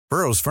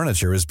Burrow's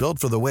furniture is built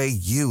for the way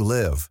you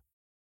live.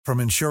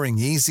 From ensuring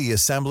easy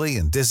assembly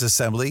and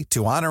disassembly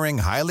to honoring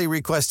highly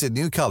requested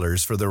new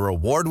colors for their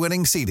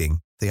award-winning seating,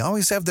 they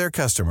always have their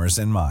customers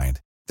in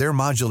mind. Their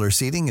modular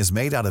seating is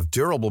made out of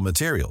durable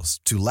materials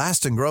to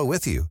last and grow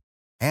with you.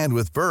 And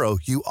with Burrow,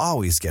 you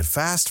always get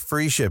fast,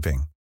 free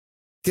shipping.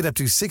 Get up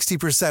to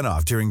 60%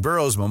 off during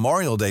Burrow's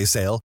Memorial Day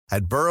sale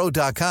at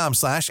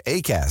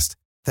burrow.com/ACAST.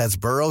 That's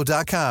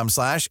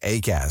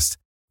burrow.com/ACAST.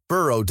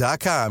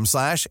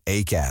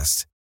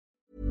 burrow.com/ACAST.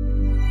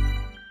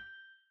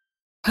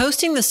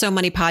 Hosting the So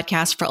Money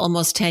podcast for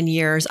almost 10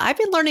 years, I've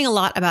been learning a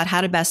lot about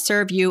how to best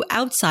serve you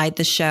outside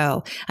the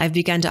show. I've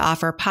begun to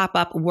offer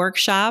pop-up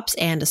workshops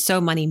and a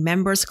So Money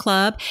members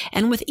club.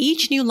 And with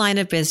each new line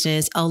of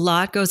business, a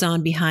lot goes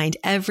on behind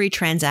every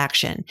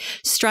transaction.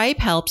 Stripe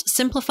helps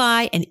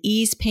simplify and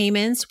ease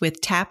payments with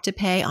Tap to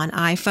Pay on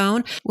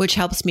iPhone, which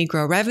helps me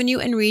grow revenue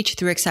and reach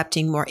through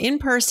accepting more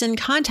in-person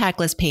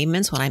contactless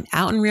payments when I'm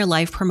out in real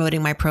life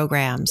promoting my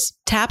programs.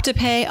 Tap to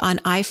Pay on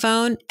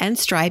iPhone and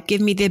Stripe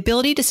give me the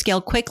ability to scale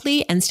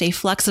quickly and stay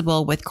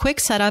flexible with quick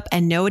setup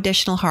and no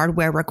additional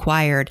hardware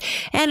required.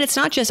 And it's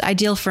not just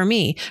ideal for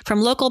me.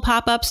 From local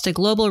pop-ups to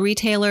global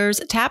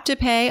retailers, Tap to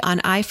Pay on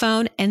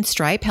iPhone and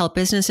Stripe help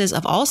businesses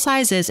of all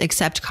sizes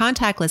accept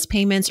contactless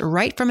payments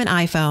right from an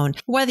iPhone.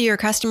 Whether your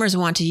customers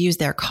want to use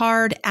their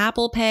card,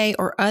 Apple Pay,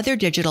 or other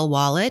digital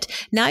wallet,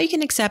 now you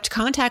can accept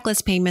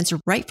contactless payments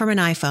right from an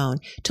iPhone.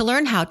 To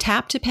learn how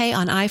Tap to Pay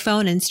on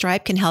iPhone and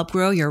Stripe can help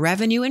grow your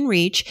revenue and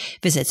reach,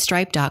 visit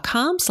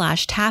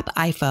stripe.com/tap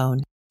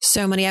iPhone.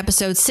 So Money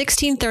episode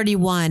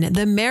 1631,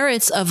 the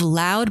merits of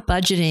loud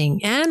budgeting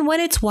and when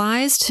it's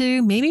wise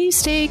to maybe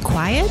stay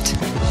quiet.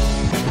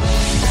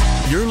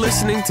 You're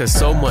listening to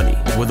So Money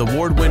with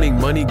award-winning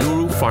money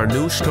guru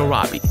Farnoosh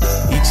Torabi.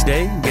 Each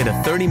day, get a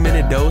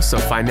 30-minute dose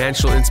of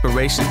financial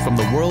inspiration from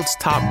the world's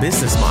top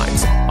business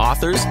minds,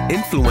 authors,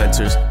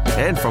 influencers,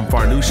 and from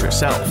Farnoosh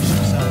herself.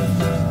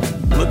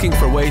 Looking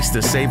for ways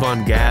to save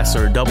on gas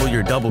or double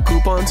your double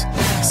coupons?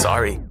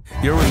 Sorry,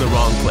 you're in the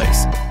wrong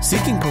place.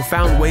 Seeking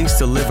profound ways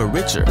to live a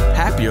richer,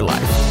 happier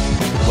life.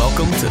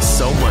 Welcome to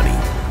So Money.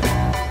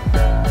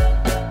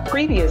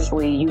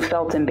 Previously, you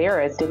felt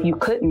embarrassed if you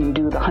couldn't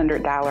do the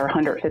 $100,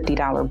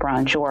 $150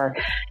 brunch, or,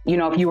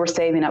 if you were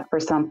saving up for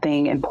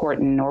something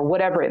important or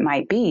whatever it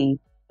might be.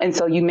 And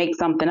so you make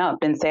something up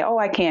and say, oh,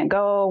 I can't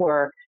go,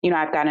 or,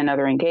 I've got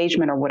another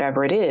engagement or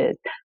whatever it is.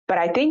 But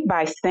I think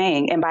by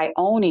saying and by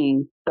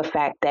owning the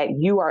fact that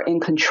you are in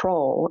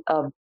control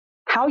of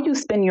how you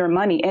spend your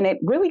money, and it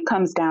really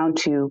comes down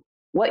to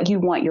what you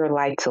want your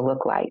life to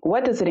look like.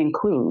 What does it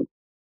include?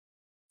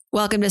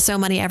 Welcome to So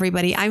Money,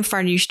 everybody. I'm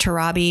Farnoosh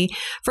Torabi.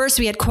 First,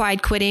 we had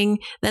quiet quitting.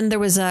 Then there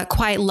was a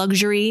quiet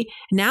luxury.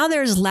 Now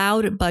there's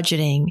loud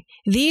budgeting.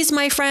 These,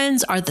 my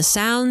friends, are the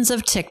sounds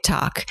of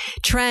TikTok.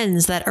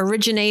 Trends that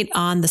originate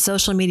on the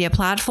social media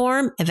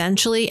platform,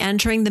 eventually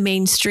entering the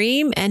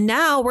mainstream. And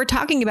now we're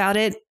talking about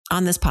it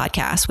on this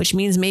podcast, which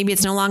means maybe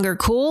it's no longer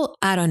cool.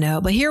 I don't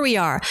know. But here we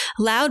are.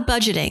 Loud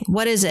budgeting.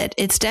 What is it?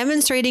 It's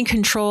demonstrating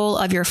control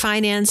of your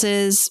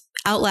finances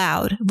out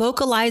loud,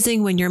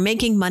 vocalizing when you're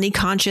making money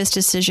conscious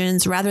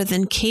decisions rather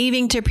than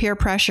caving to peer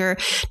pressure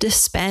to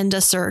spend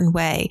a certain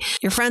way.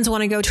 Your friends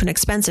want to go to an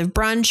expensive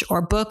brunch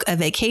or book a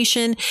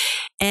vacation,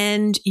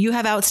 and you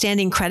have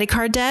outstanding credit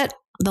card debt.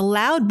 The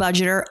loud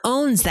budgeter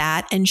owns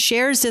that and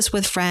shares this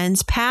with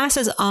friends,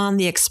 passes on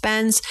the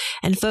expense,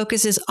 and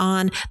focuses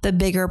on the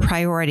bigger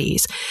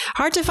priorities.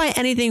 Hard to find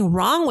anything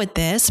wrong with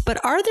this,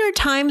 but are there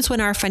times when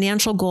our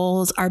financial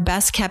goals are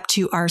best kept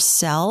to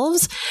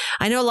ourselves?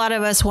 I know a lot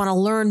of us want to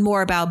learn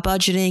more about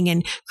budgeting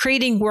and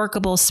creating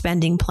workable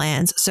spending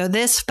plans, so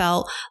this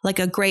felt like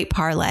a great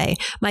parlay.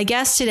 My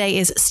guest today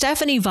is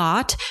Stephanie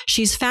Vaught.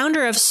 She's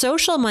founder of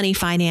Social Money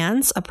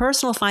Finance, a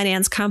personal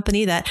finance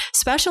company that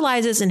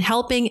specializes in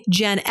helping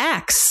Gen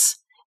X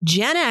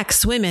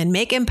women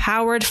make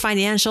empowered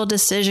financial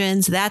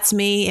decisions. That's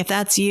me. If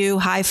that's you,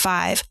 high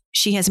five.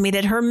 She has made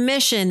it her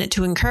mission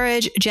to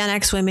encourage Gen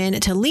X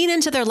women to lean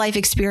into their life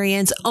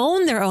experience,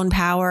 own their own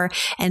power,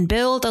 and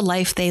build a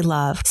life they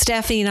love.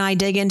 Stephanie and I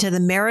dig into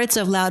the merits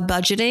of loud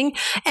budgeting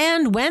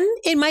and when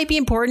it might be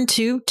important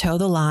to toe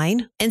the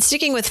line. And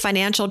sticking with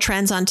financial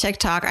trends on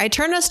TikTok, I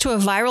turn us to a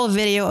viral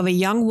video of a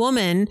young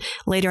woman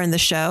later in the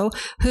show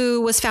who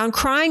was found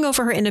crying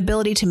over her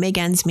inability to make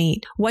ends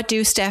meet. What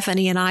do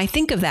Stephanie and I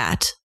think of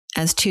that?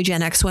 As two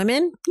Gen X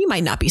women, you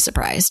might not be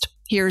surprised.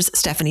 Here's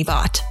Stephanie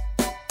Vaught.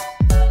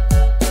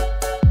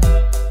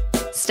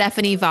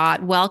 Stephanie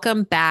Vaught,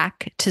 welcome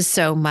back to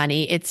So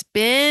Money. It's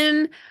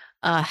been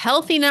a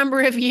healthy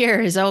number of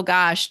years. Oh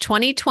gosh,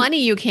 2020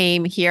 you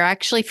came here. I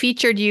actually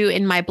featured you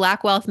in my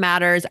Black Wealth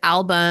Matters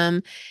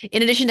album,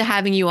 in addition to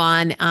having you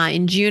on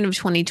in June of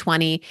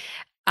 2020.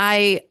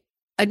 I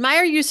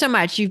admire you so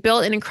much. You've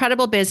built an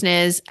incredible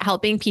business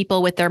helping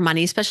people with their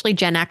money, especially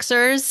Gen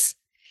Xers.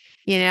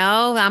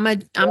 I'm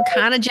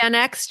kind of Gen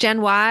X,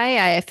 Gen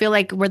Y. I feel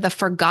like we're the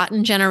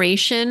forgotten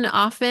generation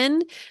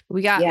often.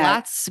 We got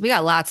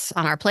lots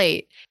on our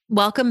plate.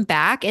 Welcome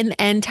back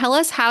and tell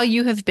us how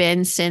you have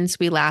been since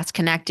we last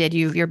connected.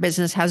 Your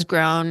business has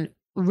grown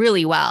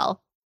really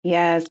well.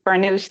 Yes,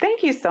 Farnoosh,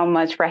 thank you so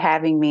much for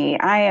having me.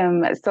 I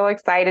am so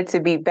excited to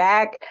be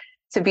back,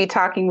 to be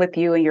talking with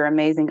you and your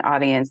amazing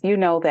audience. You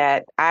know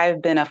that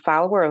I've been a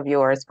follower of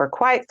yours for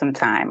quite some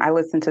time. I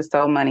listen to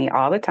So Money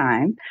all the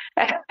time.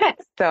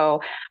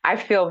 So I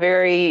feel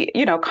very,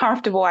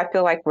 comfortable. I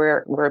feel like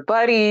we're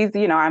buddies.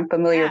 I'm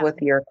familiar Yeah.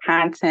 with your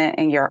content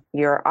and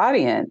your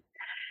audience.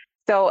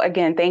 So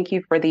again, thank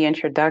you for the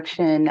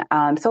introduction.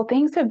 So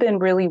things have been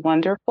really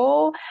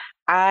wonderful.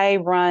 I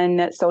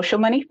run Social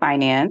Money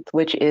Finance,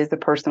 which is a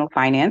personal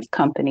finance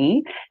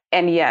company.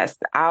 And yes,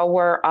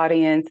 our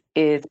audience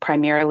is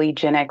primarily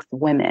Gen X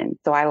women.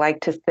 So I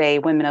like to say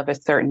women of a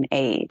certain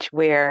age,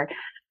 where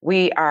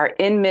we are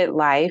in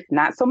midlife,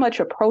 not so much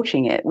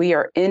approaching it. We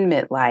are in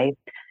midlife.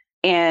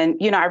 And,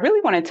 I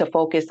really wanted to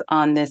focus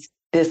on this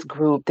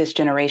group, this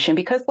generation,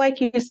 because like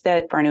you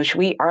said, Farnoosh,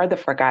 we are the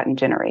forgotten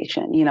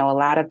generation. A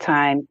lot of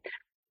times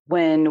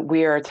when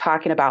we're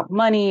talking about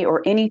money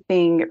or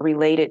anything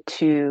related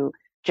to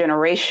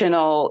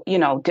generational,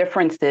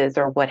 differences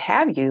or what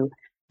have you,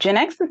 Gen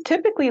X is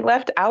typically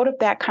left out of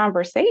that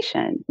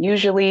conversation.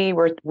 Usually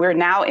we're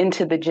now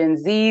into the Gen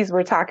Zs,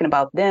 we're talking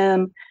about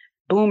them,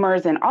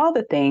 boomers and all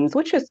the things,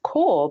 which is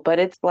cool, but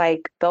it's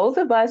like those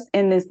of us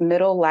in this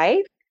middle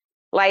life,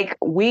 like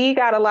we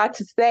got a lot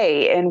to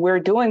say and we're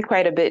doing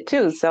quite a bit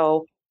too.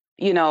 So,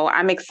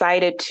 I'm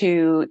excited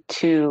to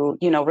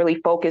really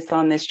focus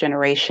on this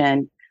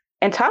generation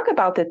and talk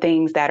about the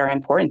things that are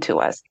important to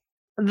us.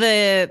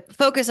 The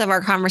focus of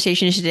our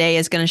conversation today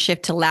is going to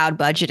shift to loud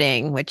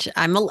budgeting, which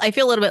I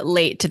feel a little bit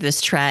late to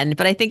this trend,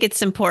 but I think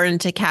it's important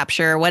to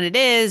capture what it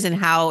is and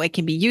how it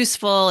can be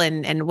useful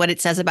and what it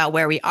says about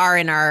where we are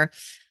in our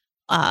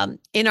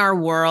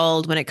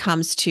world when it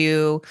comes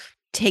to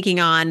taking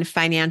on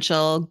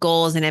financial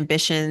goals and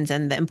ambitions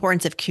and the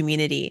importance of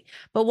community.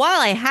 But while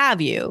I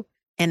have you,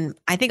 and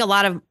I think a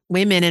lot of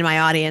women in my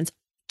audience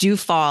do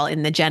fall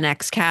in the Gen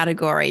X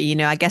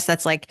category, I guess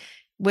that's like,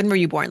 when were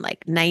you born?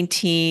 Like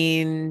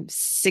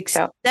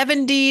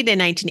 1970 to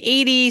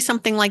 1980,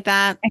 something like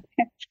that?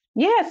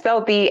 Yeah,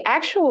 so the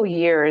actual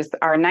years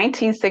are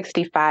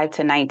 1965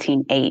 to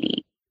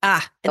 1980.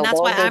 And so that's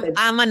why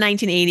I'm a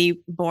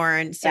 1980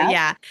 born. So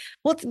yeah.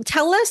 Well,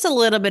 tell us a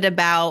little bit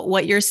about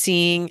what you're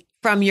seeing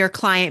from your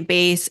client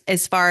base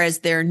as far as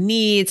their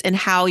needs and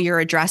how you're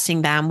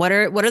addressing them. What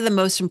are the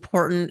most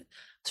important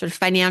sort of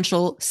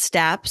financial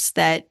steps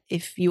that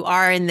if you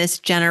are in this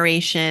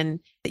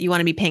generation that you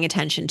want to be paying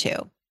attention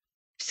to?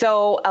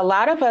 So a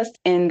lot of us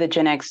in the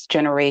Gen X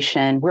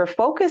generation, we're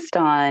focused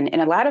on,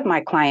 and a lot of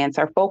my clients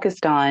are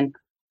focused on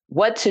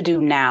what to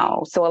do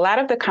now. So a lot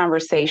of the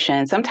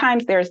conversation,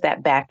 sometimes there's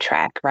that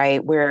backtrack,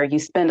 right? Where you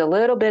spend a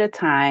little bit of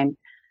time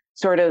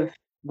sort of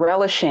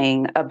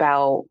relishing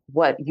about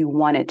what you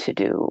wanted to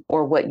do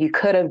or what you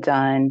could have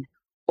done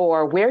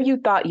or where you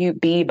thought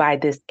you'd be by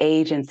this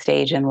age and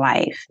stage in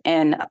life.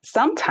 And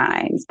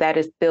sometimes that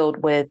is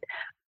filled with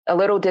a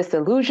little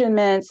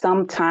disillusionment.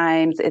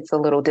 Sometimes it's a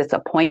little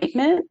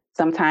disappointment.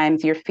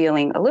 Sometimes you're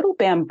feeling a little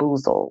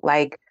bamboozled.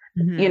 Like,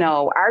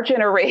 our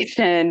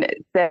generation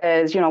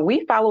says,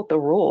 we followed the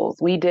rules.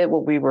 We did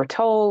what we were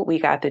told. We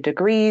got the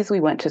degrees. We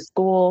went to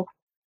school.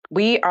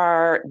 We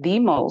are the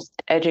most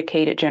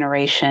educated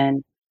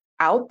generation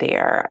out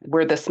there.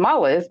 We're the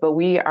smallest, but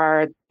we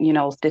are,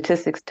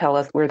 statistics tell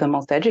us we're the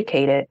most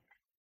educated.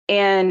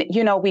 And,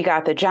 we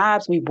got the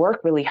jobs. We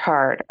work really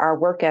hard. Our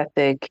work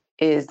ethic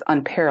is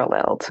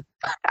unparalleled,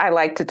 I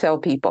like to tell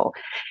people.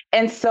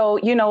 And so,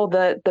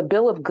 the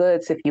bill of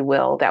goods, if you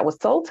will, that was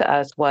sold to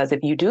us was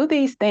if you do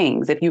these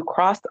things, if you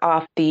cross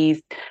off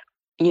these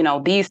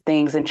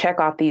things and check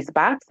off these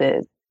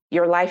boxes,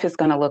 your life is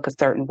going to look a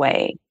certain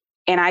way.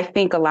 And I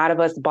think a lot of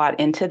us bought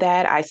into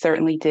that. I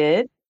certainly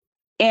did.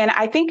 And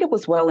I think it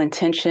was well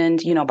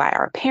intentioned, by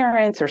our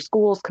parents or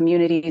schools,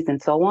 communities,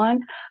 and so on.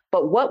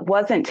 But what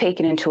wasn't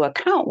taken into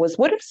account was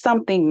what if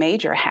something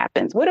major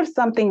happens? What if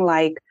something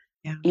like,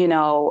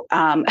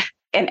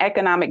 an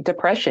economic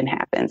depression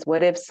happens?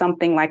 What if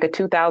something like a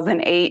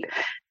 2008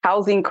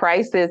 housing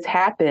crisis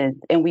happens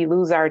and we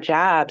lose our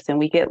jobs and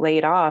we get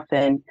laid off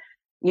and,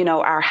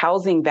 our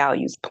housing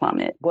values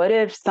plummet? What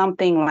if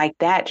something like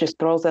that just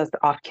throws us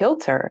off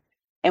kilter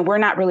and we're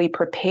not really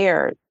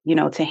prepared,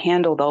 to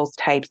handle those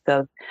types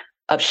of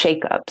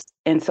shakeups?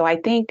 And so I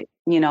think,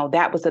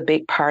 that was a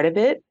big part of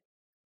it.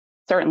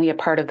 Certainly a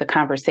part of the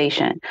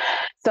conversation.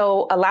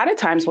 So a lot of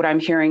times what I'm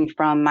hearing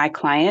from my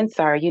clients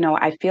are,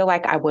 I feel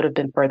like I would have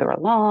been further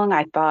along.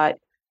 I thought,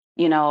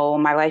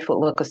 my life would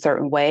look a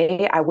certain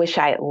way. I wish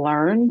I had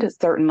learned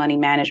certain money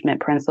management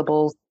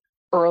principles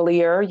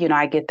earlier.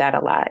 I get that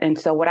a lot. And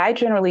so what I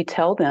generally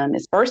tell them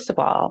is, first of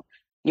all,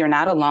 you're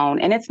not alone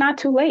and it's not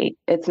too late.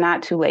 It's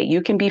not too late.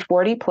 You can be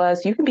 40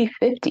 plus, you can be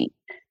 50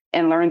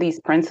 and learn these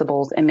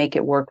principles and make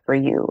it work for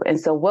you. And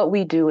so what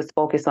we do is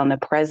focus on the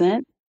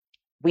present.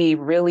 We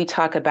really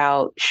talk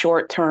about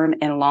short-term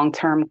and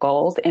long-term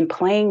goals and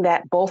playing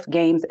that both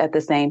games at the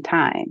same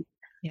time.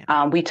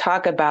 Yeah. We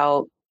talk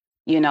about,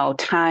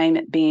 time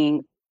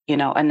being,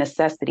 a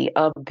necessity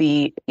of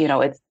the,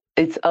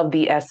 it's of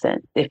the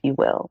essence, if you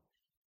will.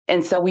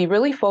 And so we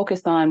really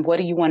focus on, what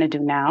do you want to do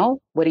now?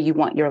 What do you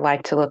want your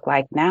life to look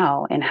like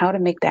now? And how to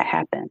make that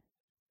happen.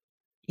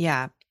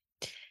 Yeah.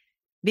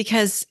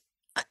 Because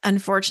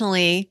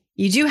unfortunately,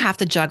 you do have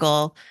to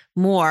juggle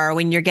more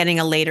when you're getting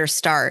a later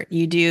start.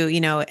 You do,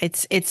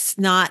 it's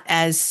not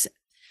as,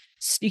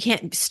 you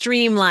can't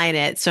streamline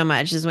it so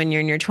much as when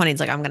you're in your 20s.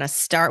 Like, I'm going to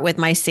start with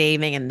my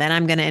saving and then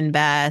I'm going to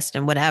invest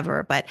and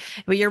whatever. But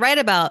you're right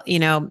about,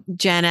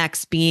 Gen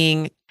X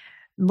being,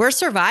 we're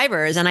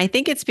survivors. And I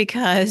think it's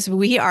because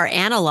we are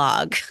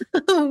analog.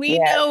 We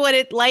know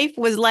what life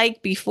was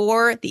like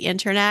before the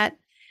internet.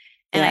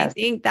 And I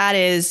think that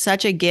is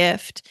such a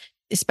gift,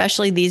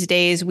 especially these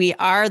days. We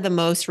are the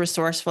most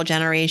resourceful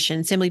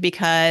generation simply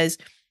because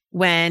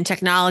when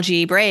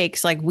technology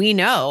breaks, like, we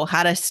know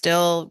how to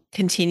still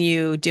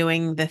continue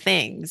doing the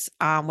things.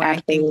 Where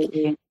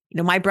Absolutely. I think,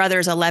 my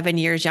brother's 11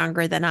 years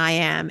younger than I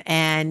am.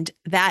 And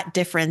that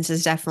difference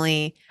is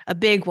definitely a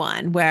big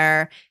one,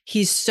 where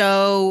he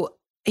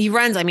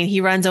runs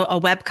a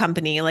web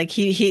company. Like,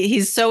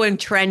 he's so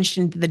entrenched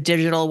into the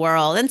digital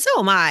world, and so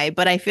am I.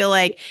 But I feel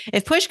like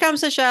if push comes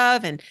to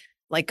shove, and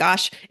like,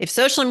 gosh, if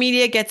social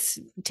media gets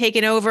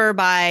taken over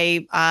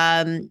by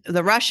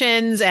the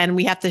Russians and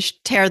we have to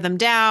tear them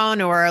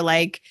down, or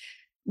like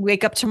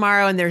wake up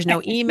tomorrow and there's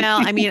no email.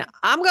 I mean,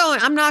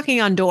 I'm knocking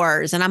on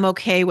doors, and I'm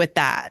okay with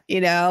that.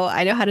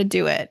 I know how to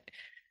do it.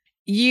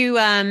 You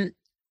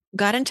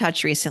got in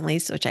touch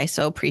recently, which I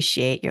so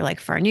appreciate. You're like,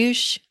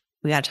 Farnoosh,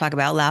 we got to talk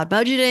about loud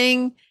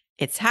budgeting.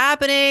 It's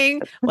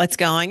happening. What's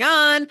going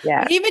on?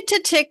 Yeah. Leave it to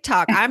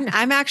TikTok.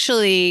 I'm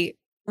actually,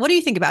 what do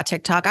you think about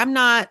TikTok? I'm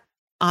not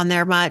on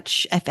there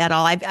much, if at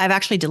all. I've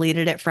actually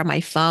deleted it from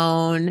my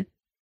phone,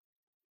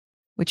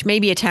 which may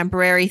be a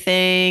temporary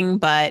thing,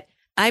 but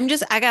I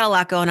got a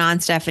lot going on,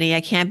 Stephanie. I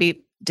can't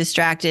be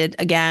distracted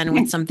again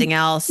with something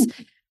else.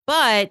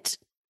 But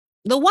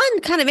the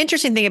one kind of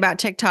interesting thing about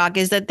TikTok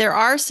is that there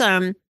are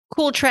some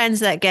cool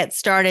trends that get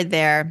started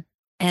there.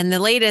 And the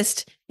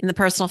latest in the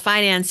personal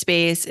finance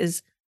space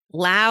is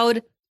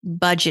loud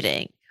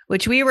budgeting,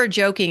 which we were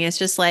joking. It's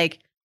just like,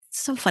 it's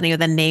so funny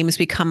with the names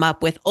we come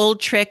up with, old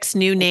tricks,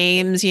 new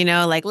names,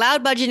 like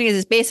loud budgeting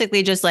is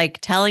basically just like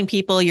telling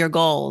people your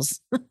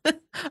goals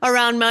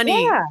around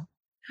money,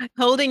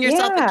 holding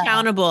yourself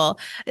accountable.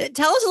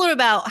 Tell us a little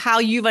about how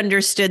you've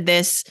understood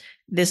this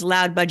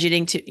loud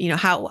budgeting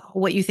to,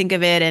 what you think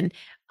of it, and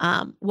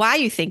why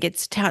you think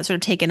it's sort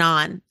of taken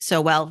on so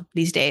well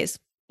these days.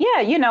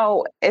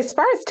 Yeah, as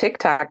far as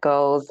TikTok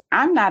goes,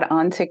 I'm not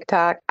on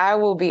TikTok. I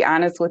will be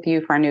honest with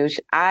you, Farnoosh.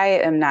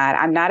 I'm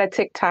not a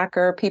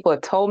TikToker. People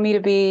have told me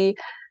to be.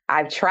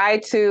 I've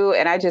tried to,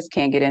 and I just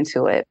can't get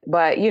into it.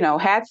 But,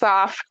 hats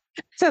off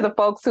to the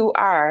folks who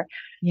are.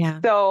 Yeah.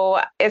 So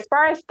as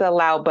far as the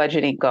loud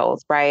budgeting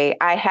goes, right,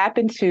 I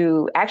happened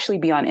to actually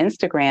be on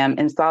Instagram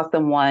and saw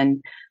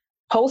someone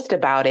post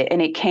about it.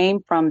 And it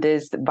came from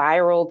this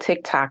viral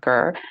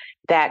TikToker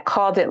that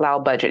called it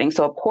loud budgeting.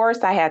 So of course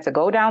I had to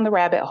go down the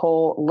rabbit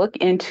hole, look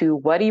into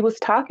what he was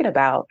talking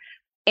about.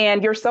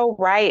 And you're so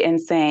right in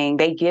saying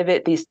they give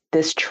it this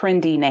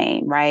trendy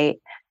name, right?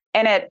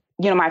 And at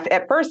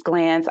first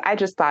glance, I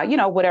just thought,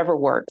 whatever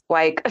works,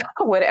 like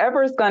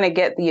whatever is going to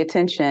get the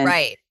attention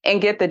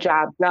and get the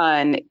job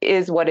done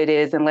is what it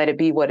is, and let it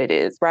be what it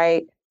is,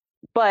 right?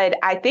 But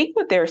I think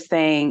what they're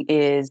saying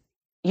is,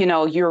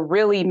 you're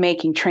really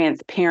making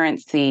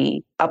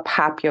transparency a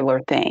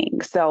popular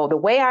thing. So the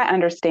way I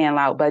understand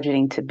loud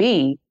budgeting to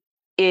be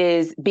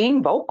is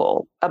being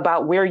vocal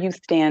about where you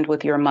stand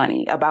with your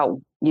money, about,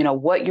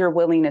 what you're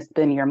willing to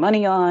spend your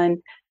money on,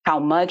 how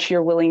much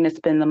you're willing to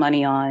spend the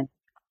money on,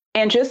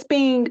 and just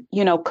being,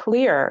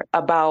 clear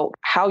about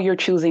how you're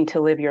choosing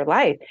to live your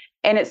life.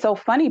 And it's so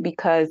funny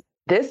because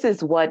this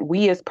is what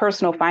we as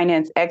personal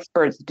finance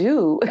experts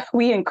do.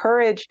 We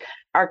encourage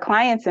our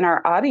clients and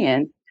our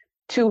audience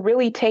to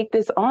really take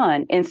this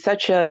on in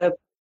such a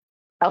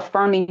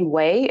affirming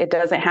way. It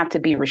doesn't have to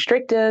be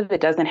restrictive.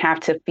 It doesn't have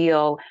to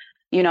feel,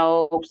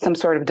 some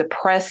sort of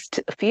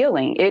depressed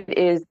feeling. It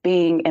is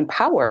being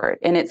empowered,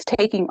 and it's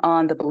taking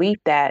on the belief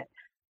that,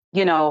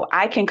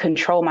 I can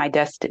control my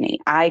destiny.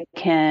 I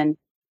can,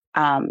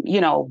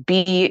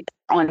 be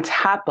on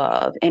top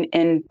of and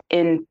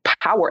in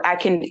power. I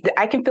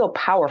can feel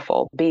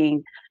powerful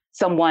being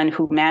someone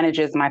who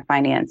manages my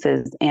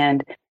finances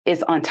and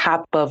is on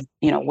top of,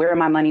 where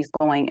my money's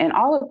going and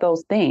all of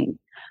those things.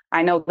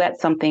 I know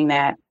that's something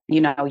that,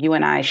 you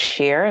and I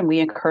share, and we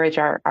encourage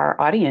our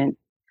audience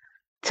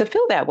to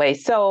feel that way.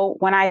 So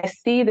when I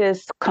see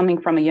this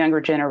coming from a younger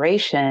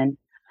generation,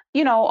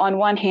 on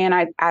one hand,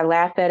 I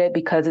laugh at it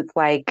because it's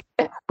like,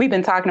 we've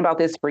been talking about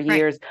this for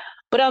years. Right.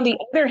 But on the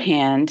other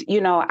hand,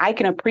 I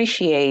can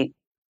appreciate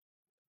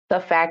the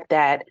fact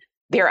that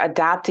they're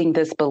adopting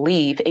this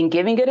belief and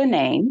giving it a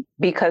name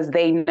because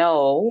they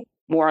know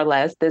more or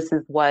less this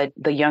is what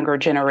the younger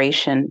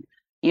generation,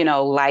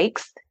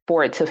 likes,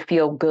 for it to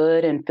feel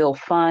good and feel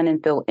fun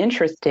and feel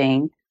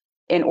interesting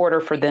in order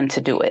for them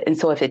to do it. And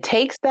so if it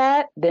takes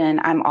that, then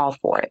I'm all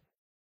for it.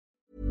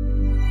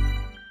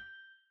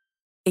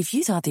 If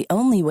you thought the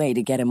only way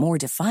to get a more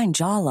defined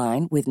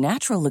jawline with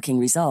natural-looking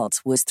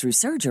results was through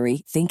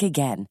surgery, think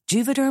again.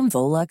 Juvederm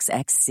Volux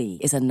XC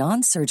is a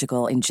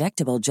non-surgical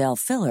injectable gel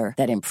filler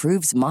that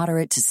improves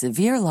moderate to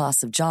severe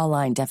loss of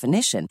jawline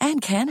definition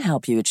and can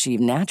help you achieve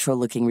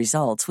natural-looking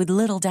results with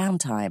little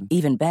downtime.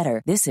 Even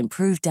better, this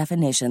improved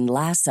definition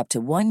lasts up to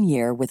 1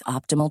 year with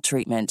optimal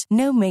treatment.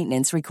 No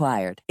maintenance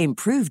required.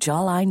 Improve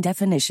jawline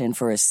definition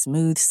for a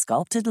smooth,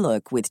 sculpted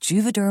look with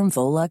Juvederm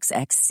Volux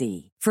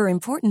XC. For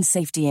important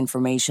safety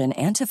information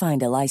and to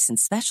find a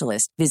licensed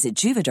specialist, visit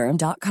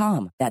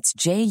Juvederm.com. That's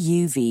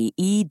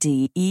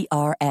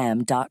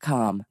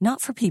Juvederm.com.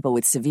 Not for people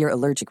with severe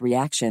allergic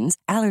reactions,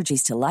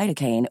 allergies to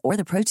lidocaine, or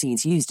the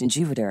proteins used in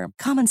Juvederm.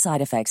 Common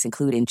side effects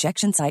include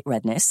injection site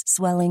redness,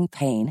 swelling,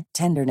 pain,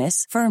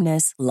 tenderness,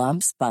 firmness,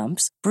 lumps,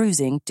 bumps,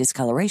 bruising,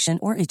 discoloration,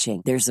 or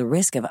itching. There's a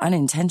risk of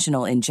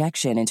unintentional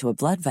injection into a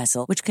blood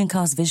vessel, which can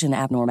cause vision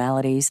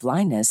abnormalities,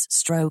 blindness,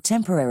 stroke,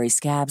 temporary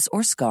scabs,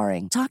 or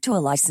scarring. Talk to a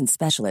licensed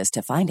specialist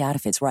to find out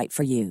if it's right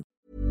for you.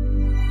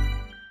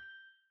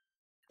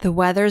 The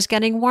weather's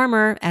getting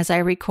warmer. As I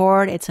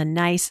record, it's a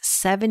nice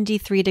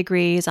 73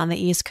 degrees on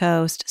the East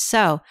Coast.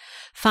 So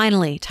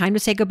finally, time to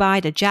say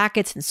goodbye to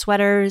jackets and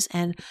sweaters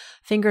and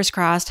fingers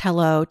crossed,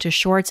 hello to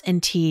shorts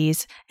and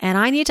tees. And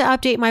I need to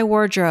update my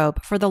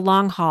wardrobe for the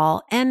long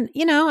haul. And,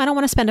 I don't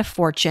want to spend a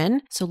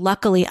fortune. So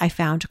luckily I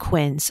found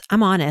Quince.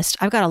 I'm honest.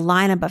 I've got a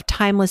lineup of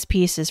timeless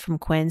pieces from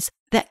Quince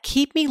that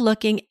keep me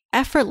looking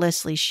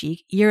effortlessly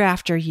chic year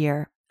after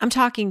year. I'm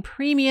talking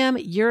premium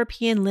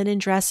European linen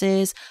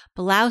dresses,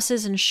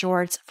 blouses and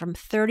shorts from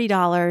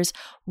 $30,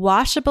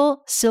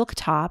 washable silk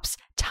tops,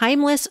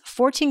 timeless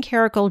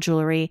 14-karat gold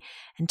jewelry,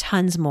 and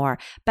tons more.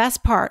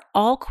 Best part,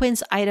 all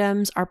Quince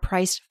items are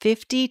priced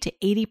 50 to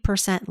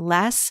 80%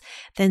 less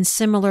than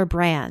similar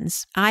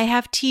brands. I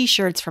have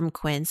t-shirts from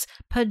Quince,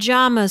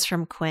 pajamas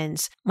from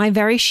Quince. My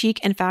very chic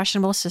and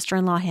fashionable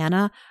sister-in-law,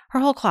 Hannah, her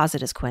whole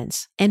closet is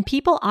Quince. And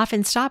people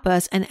often stop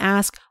us and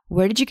ask,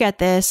 where did you get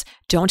this?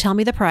 Don't tell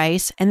me the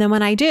price. And then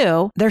when I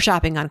do, they're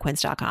shopping on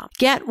quince.com.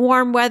 Get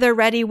warm weather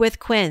ready with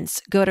Quince.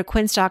 Go to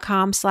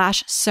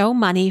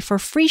quince.com/SoMoney for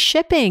free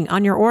shipping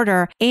on your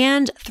order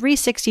and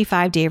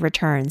 365-day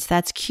returns.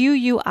 That's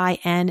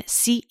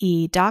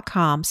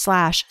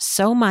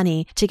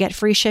QUINCE.com/SoMoney to get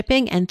free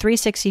shipping and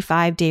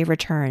 365-day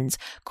returns.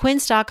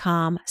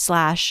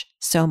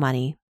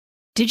 Quince.com/SoMoney.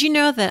 Did you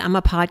know that I'm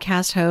a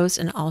podcast host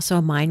and also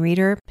a mind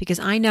reader? Because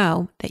I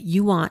know that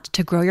you want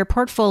to grow your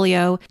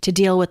portfolio, to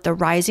deal with the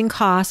rising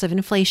costs of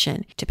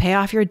inflation, to pay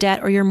off your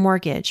debt or your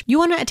mortgage. You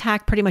want to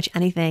attack pretty much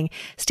anything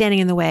standing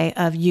in the way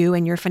of you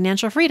and your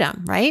financial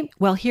freedom, right?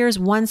 Well, here's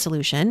one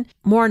solution: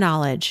 more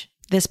knowledge.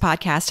 This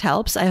podcast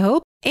helps, I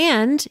hope.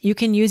 And you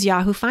can use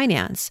Yahoo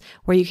Finance,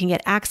 where you can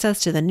get access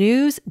to the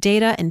news,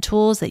 data, and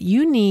tools that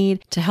you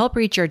need to help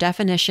reach your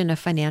definition of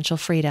financial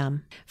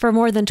freedom. For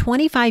more than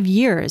 25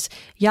 years,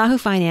 Yahoo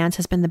Finance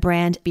has been the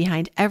brand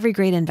behind every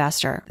great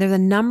investor. They're the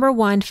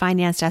 #1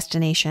 finance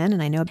destination,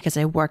 and I know because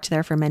I worked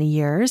there for many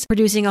years,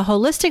 producing a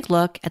holistic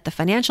look at the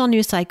financial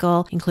news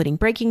cycle, including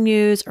breaking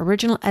news,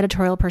 original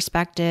editorial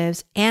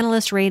perspectives,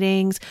 analyst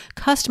ratings,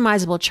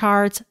 customizable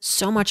charts,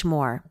 so much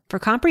more. For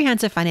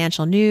comprehensive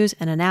financial news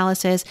and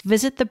analysis,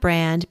 visit the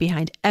brand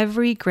behind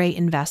every great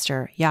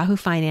investor,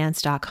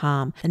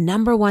 yahoofinance.com. The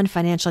 #1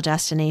 financial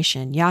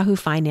destination,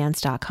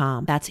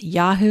 yahoofinance.com. That's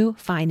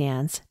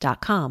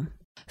yahoofinance.com.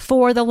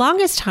 For the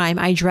longest time,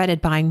 I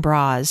dreaded buying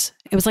bras.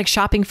 It was like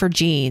shopping for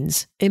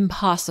jeans.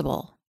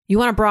 Impossible. You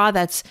want a bra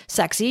that's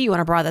sexy, you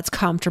want a bra that's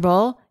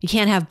comfortable. You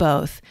can't have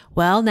both.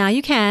 Well, now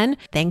you can,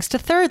 thanks to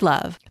Third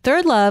Love.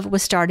 Third Love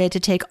was started to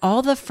take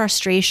all the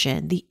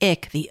frustration, the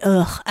ick, the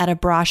ugh out of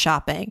bra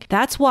shopping.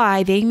 That's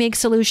why they make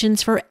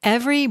solutions for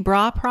every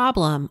bra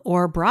problem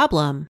or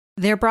problem.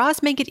 Their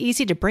bras make it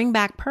easy to bring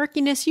back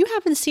perkiness you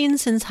haven't seen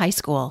since high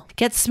school.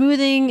 Get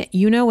smoothing,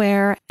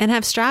 you-know-where, and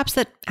have straps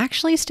that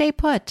actually stay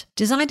put.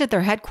 Designed at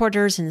their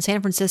headquarters in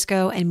San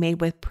Francisco and made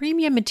with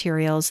premium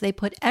materials, they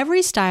put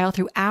every style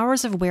through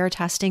hours of wear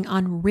testing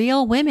on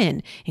real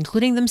women,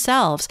 including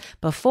themselves,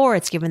 before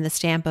it's given the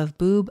stamp of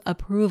boob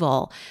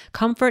approval.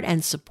 Comfort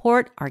and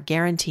support are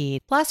guaranteed.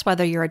 Plus,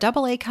 whether you're a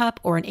AA cup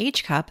or an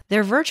H cup,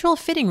 their virtual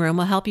fitting room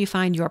will help you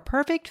find your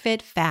perfect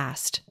fit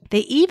fast.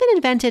 They even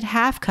invented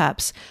half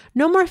cups.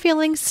 No more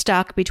feeling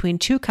stuck between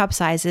two cup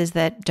sizes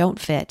that don't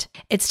fit.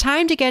 It's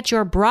time to get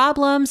your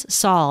problems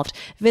solved.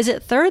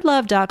 Visit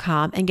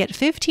thirdlove.com and get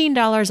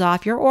 $15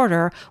 off your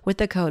order with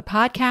the code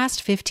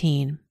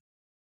podcast15.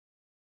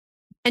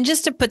 And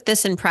just to put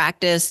this in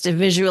practice, to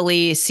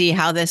visually see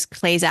how this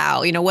plays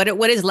out,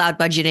 what is loud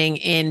budgeting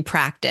in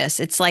practice?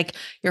 It's like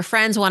your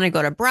friends want to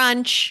go to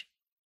brunch,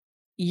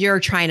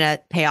 you're trying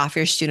to pay off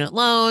your student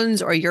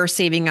loans, or you're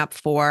saving up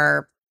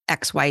for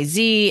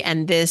XYZ,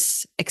 and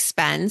this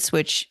expense,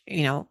 which,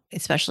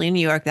 especially in New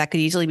York, that could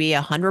easily be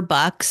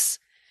 $100.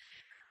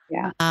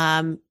 Yeah.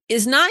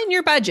 Is not in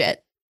your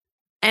budget.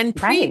 And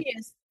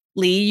previously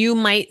you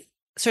might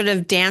sort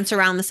of dance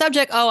around the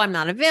subject. Oh, I'm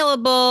not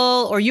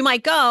available. Or you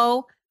might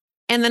go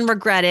and then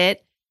regret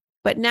it.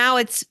 But now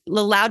it's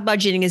the loud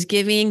budgeting is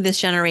giving this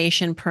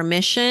generation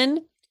permission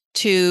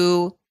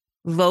to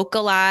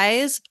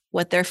vocalize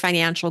what their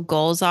financial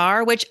goals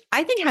are, which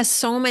I think has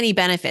so many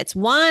benefits.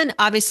 One,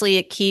 obviously,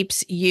 it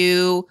keeps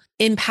you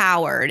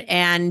empowered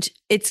and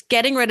it's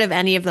getting rid of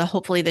any of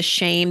hopefully the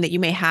shame that you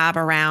may have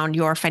around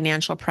your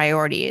financial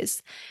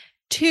priorities.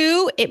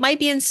 Two, it might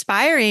be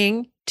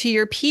inspiring to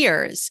your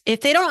peers.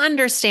 If they don't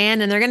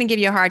understand and they're going to give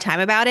you a hard time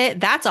about it,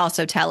 that's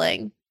also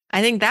telling.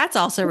 I think that's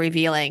also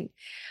revealing.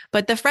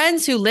 But the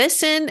friends who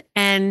listen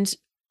and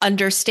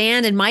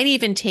understand and might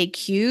even take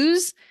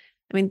cues,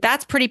 I mean,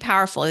 that's pretty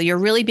powerful. You're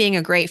really being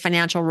a great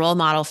financial role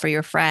model for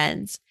your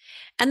friends.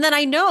 And then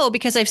I know,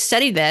 because I've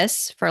studied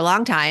this for a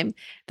long time,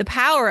 the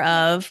power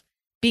of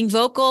being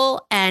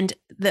vocal and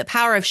the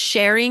power of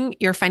sharing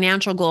your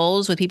financial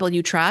goals with people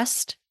you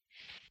trust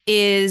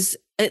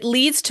it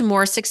leads to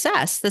more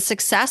success. The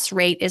success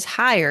rate is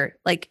higher.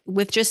 Like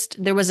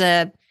it was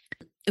an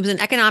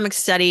economic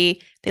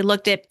study. They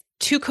looked at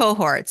two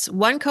cohorts.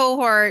 One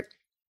cohort,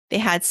 they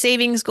had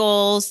savings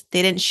goals.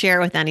 They didn't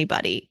share with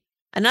anybody.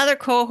 Another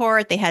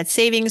cohort, they had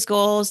savings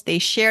goals. They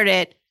shared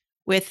it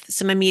with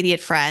some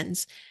immediate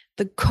friends.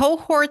 The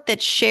cohort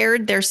that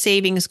shared their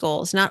savings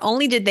goals, not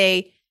only did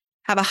they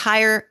have a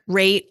higher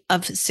rate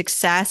of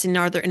success, in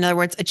other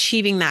words,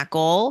 achieving that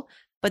goal,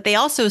 but they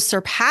also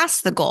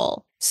surpassed the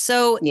goal.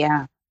 So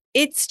yeah,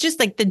 it's just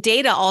like the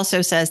data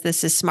also says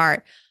this is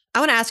smart. I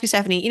want to ask you,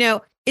 Stephanie,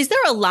 is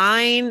there a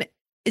line?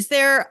 Is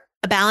there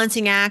a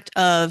balancing act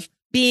of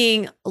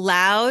being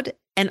loud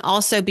and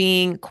also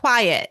being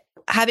quiet,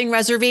 having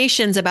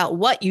reservations about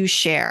what you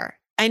share?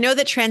 I know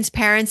that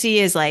transparency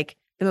is like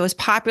the most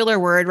popular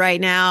word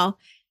right now,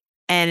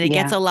 and it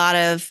gets a lot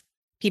of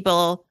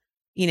people,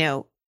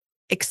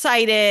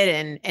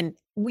 excited. And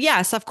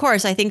yes, of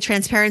course, I think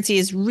transparency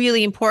is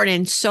really important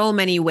in so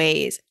many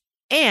ways.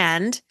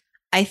 And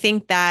I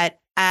think that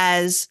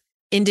as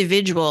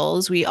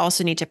individuals, we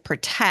also need to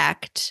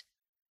protect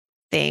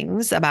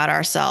things about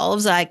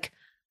ourselves. Like,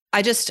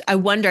 I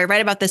wonder, I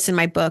write about this in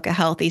my book, A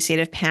Healthy State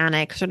of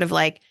Panic, sort of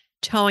like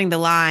towing the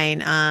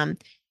line,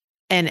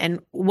 and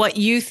what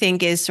you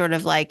think is sort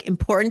of like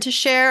important to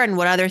share and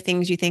what other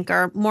things you think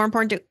are more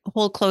important to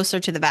hold closer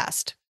to the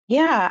vest.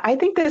 Yeah, I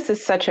think this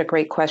is such a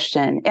great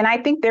question. And I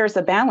think there's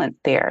a balance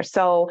there.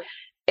 So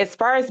as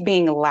far as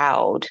being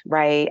loud,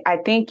 right, I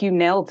think you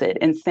nailed it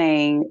in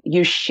saying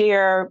you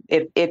share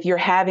if you're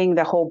having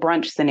the whole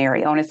brunch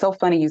scenario. And it's so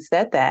funny you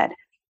said that,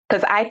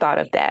 because I thought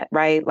of that,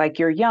 right? Like,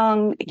 you're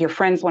young, your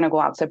friends want to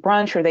go out to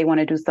brunch or they want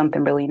to do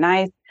something really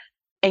nice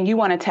and you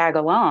want to tag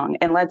along.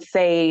 And let's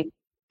say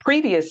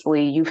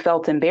previously you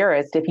felt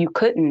embarrassed if you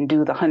couldn't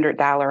do the $100,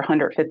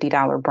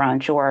 $150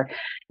 brunch, or,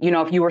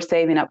 if you were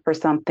saving up for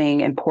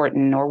something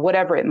important or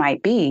whatever it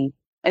might be.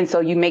 And so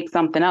you make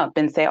something up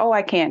and say, oh,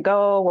 I can't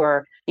go,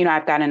 or,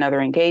 I've got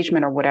another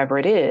engagement or whatever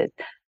it is.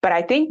 But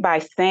I think by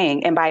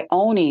saying and by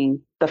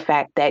owning the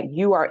fact that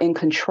you are in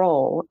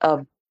control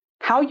of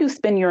how you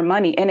spend your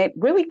money, and it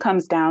really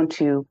comes down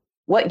to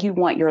what you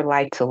want your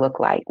life to look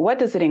like. What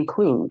does it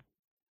include?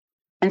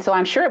 And so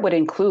I'm sure it would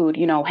include,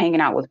 hanging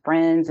out with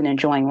friends and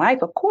enjoying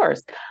life, of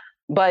course.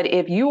 But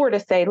if you were to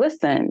say,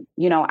 listen,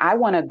 I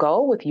want to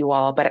go with you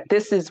all, but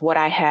this is what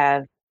I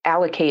have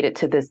allocated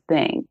to this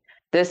thing.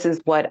 This is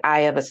what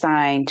I have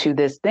assigned to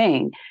this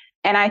thing.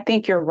 And I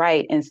think you're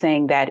right in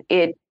saying that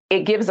it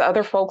gives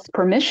other folks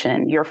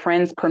permission, your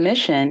friends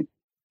permission,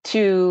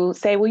 to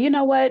say, well, you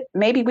know what,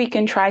 maybe we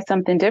can try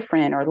something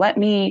different, or let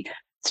me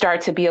start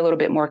to be a little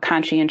bit more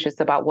conscientious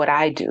about what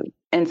I do.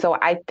 And so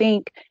I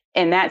think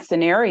in that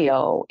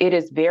scenario, it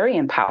is very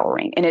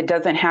empowering, and it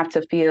doesn't have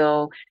to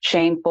feel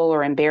shameful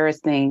or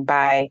embarrassing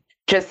by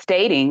just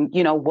stating,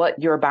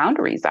 what your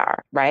boundaries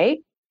are, right?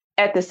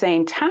 At the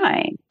same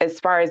time, as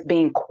far as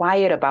being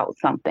quiet about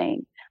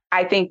something,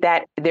 I think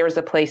that there's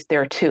a place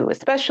there too,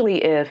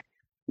 especially if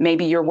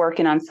maybe you're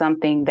working on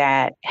something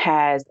that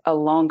has a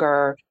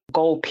longer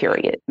goal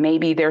period.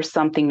 Maybe there's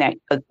something that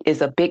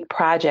is a big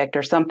project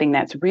or something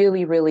that's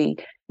really, really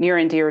near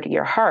and dear to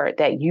your heart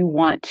that you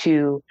want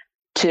to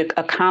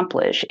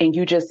accomplish, and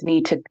you just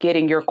need to get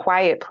in your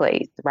quiet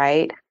place,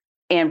 right?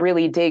 And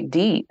really dig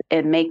deep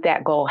and make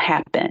that goal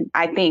happen.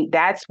 I think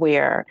that's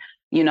where,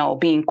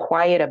 being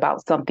quiet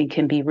about something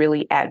can be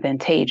really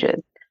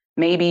advantageous.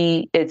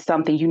 Maybe it's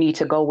something you need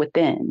to go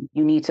within,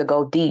 you need to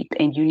go deep,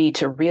 and you need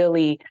to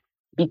really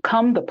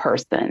become the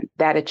person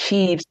that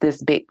achieves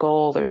this big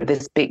goal or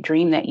this big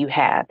dream that you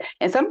have.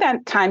 And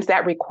sometimes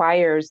that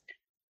requires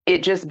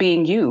it just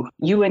being you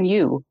and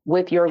you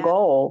with your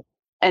goal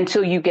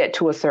until you get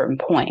to a certain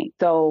point.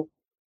 So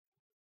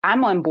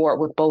I'm on board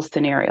with both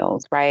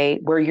scenarios, right?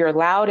 Where you're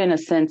loud in a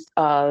sense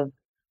of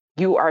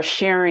you are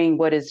sharing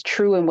what is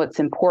true and what's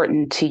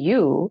important to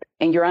you,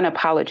 and you're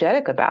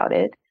unapologetic about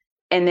it.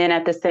 And then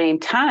at the same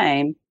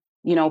time,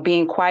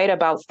 being quiet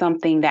about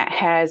something that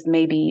has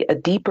maybe a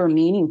deeper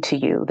meaning to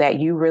you that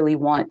you really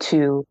want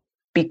to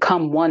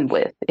become one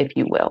with, if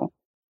you will.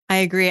 I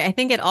agree. I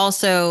think it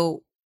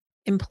also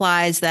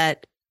implies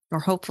that, or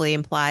hopefully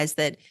implies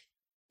that,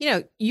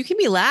 you can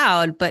be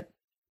loud, but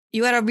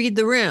you got to read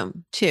the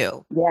room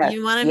too. Yes,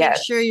 You want to make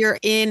yes. sure you're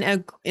in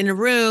a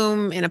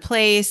room, in a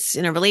place,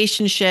 in a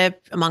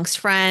relationship amongst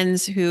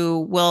friends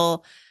who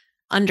will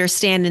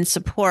understand and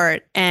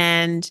support.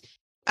 And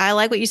I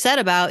like what you said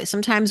about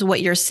sometimes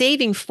what you're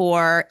saving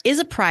for is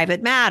a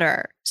private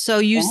matter. So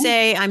you Yeah.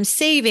 say I'm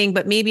saving,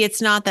 but maybe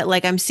it's not that,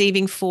 like, I'm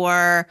saving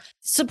for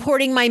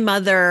supporting my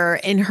mother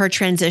in her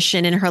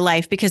transition in her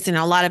life, because, you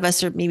know, a lot of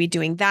us are maybe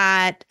doing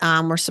that.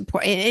 We're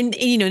supporting, and,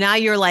 you know, now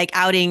you're like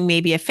outing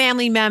maybe a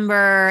family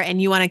member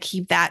and you want to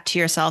keep that to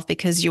yourself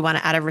because you want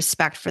to, out of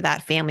respect for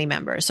that family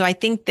member. So I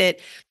think that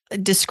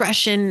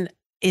discretion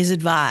is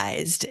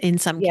advised in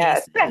some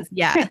Yes. cases.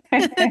 Yeah.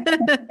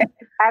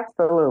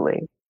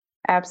 Absolutely.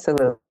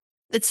 Absolutely.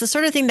 It's the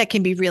sort of thing that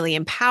can be really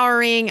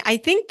empowering. I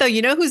think, though,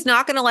 you know who's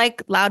not going to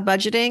like loud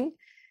budgeting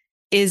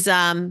is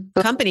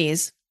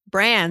companies,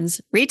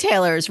 brands,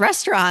 retailers,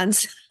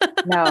 restaurants.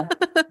 No,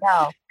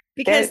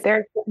 Because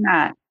they're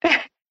not.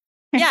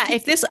 yeah,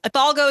 if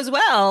all goes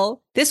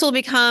well, this will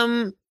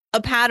become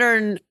a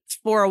pattern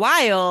for a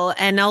while,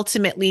 and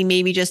ultimately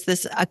maybe just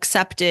this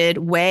accepted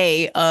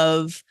way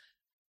of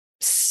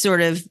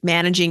sort of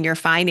managing your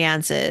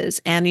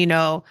finances. And, you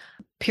know,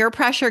 peer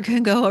pressure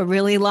can go a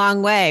really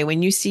long way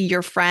when you see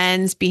your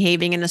friends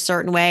behaving in a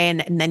certain way,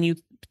 and then you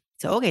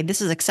say, okay,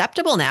 this is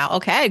acceptable now.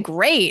 Okay,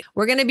 great.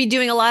 We're going to be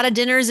doing a lot of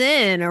dinners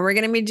in, or we're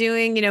going to be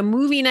doing, you know,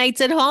 movie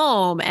nights at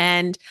home.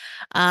 And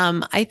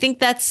I think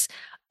that's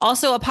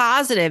also a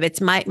positive.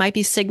 It's might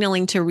be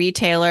signaling to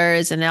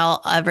retailers and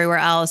everywhere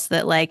else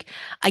that, like,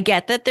 I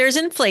get that there's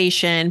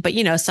inflation, but,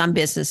 you know, some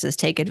businesses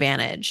take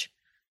advantage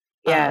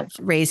Yes.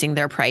 of raising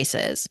their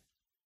prices.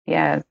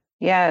 Yes.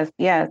 Yes.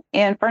 Yes.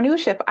 And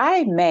Farnoosh, if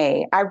I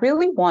may, I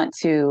really want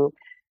to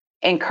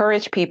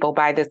encourage people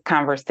by this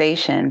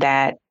conversation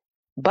that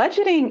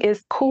budgeting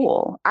is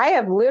cool. I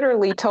have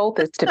literally told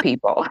this to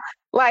people.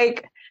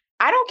 Like,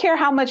 I don't care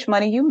how much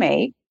money you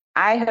make.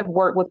 I have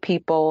worked with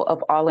people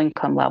of all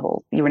income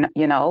levels,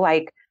 you know,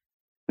 like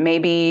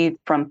maybe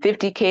from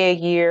 50K a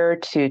year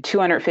to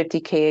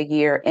 250K a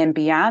year and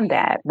beyond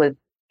that, with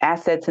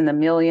assets in the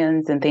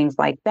millions and things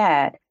like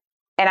that.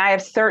 And I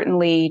have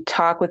certainly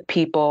talked with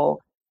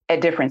people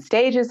at different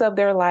stages of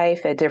their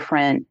life, at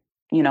different,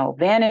 you know,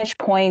 vantage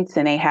points,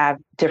 and they have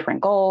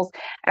different goals.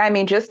 And I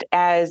mean, just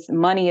as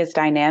money is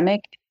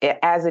dynamic,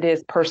 as it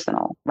is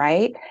personal,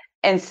 right?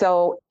 And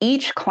so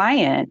each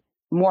client,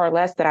 more or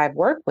less, that I've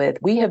worked with,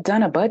 we have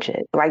done a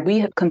budget, like we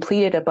have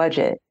completed a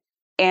budget.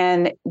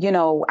 And, you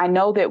know, I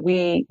know that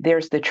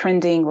there's the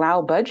trending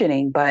loud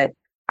budgeting, but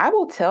I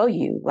will tell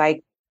you,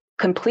 like,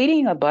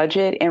 completing a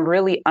budget and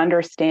really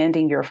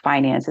understanding your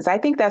finances, I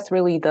think that's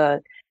really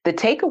the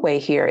takeaway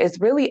here, is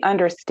really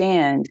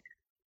understand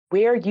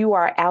where you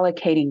are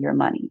allocating your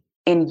money,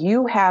 and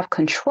you have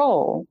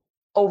control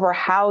over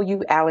how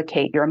you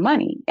allocate your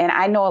money. And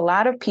I know a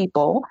lot of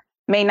people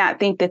may not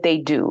think that they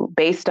do,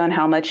 based on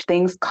how much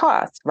things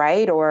cost,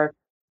 right? Or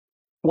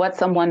what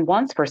someone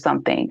wants for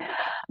something.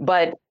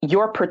 But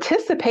your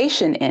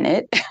participation in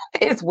it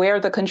is where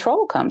the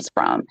control comes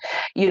from.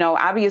 You know,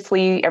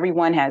 obviously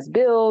everyone has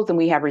bills and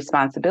we have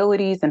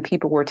responsibilities and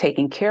people we're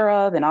taking care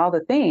of and all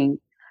the things.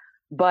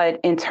 But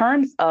in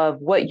terms of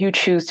what you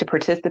choose to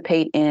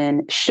participate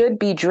in should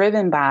be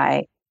driven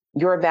by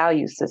your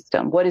value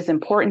system. What is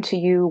important to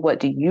you? What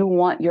do you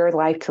want your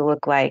life to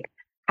look like?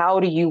 How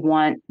do you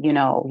want, you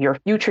know, your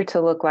future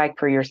to look like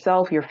for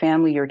yourself, your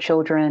family, your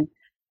children,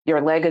 your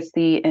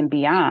legacy, and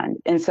beyond?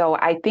 And so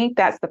I think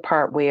that's the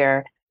part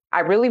where I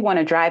really want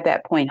to drive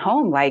that point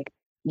home. Like,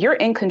 you're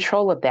in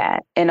control of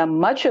that. And a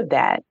much of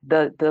that,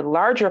 the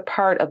larger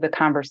part of the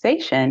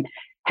conversation,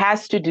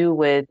 has to do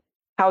with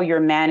how you're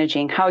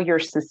managing, how you're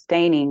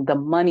sustaining the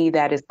money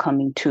that is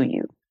coming to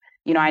you.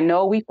 You know, I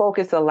know we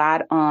focus a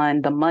lot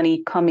on the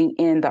money coming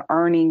in, the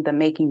earning, the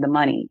making the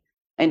money.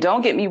 And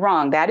don't get me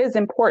wrong, that is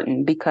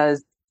important,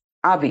 because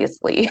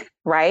obviously,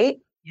 right?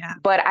 Yeah.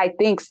 But I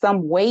think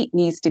some weight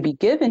needs to be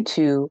given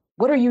to,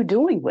 what are you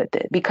doing with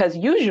it? Because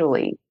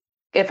usually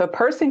if a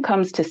person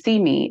comes to see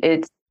me,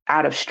 it's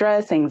out of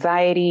stress,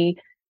 anxiety,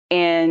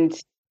 and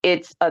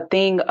it's a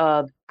thing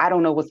of, I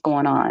don't know what's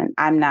going on.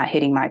 I'm not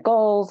hitting my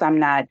goals. I'm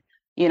not,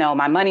 you know,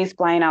 my money's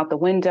flying out the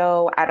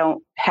window. I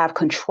don't have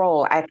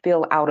control. I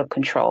feel out of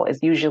control is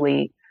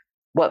usually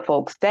what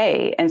folks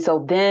say. And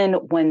so then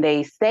when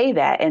they say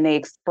that and they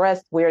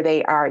express where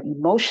they are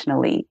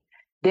emotionally,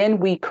 then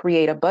we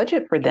create a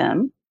budget for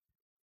them.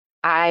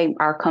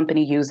 Our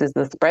company uses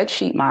the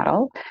spreadsheet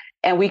model,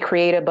 and we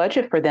create a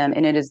budget for them.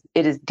 And it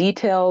is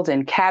detailed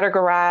and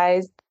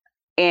categorized,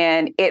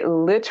 and it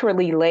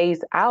literally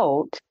lays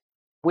out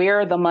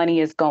where the money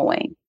is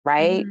going,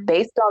 right? Mm-hmm.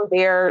 Based on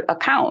their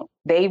account.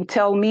 They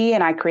tell me,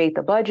 and I create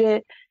the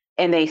budget,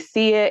 and they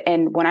see it.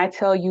 And when I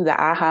tell you the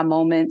aha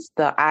moments,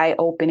 the eye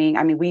opening,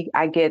 I mean,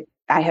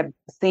 I have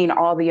seen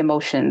all the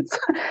emotions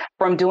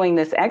from doing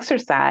this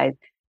exercise.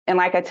 And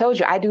like I told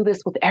you, I do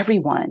this with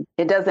everyone.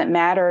 It doesn't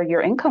matter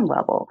your income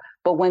level,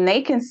 but when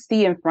they can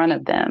see in front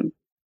of them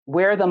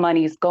where the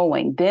money is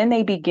going, then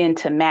they begin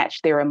to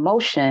match their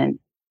emotion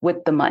with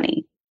the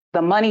money.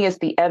 The money is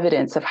the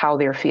evidence of how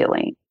they're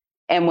feeling.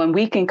 And when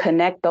we can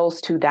connect those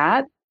two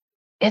dots,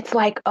 it's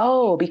like,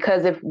 oh,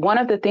 because if one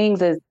of the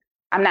things is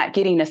I'm not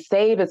getting to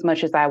save as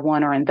much as I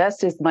want or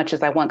invest as much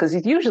as I want, because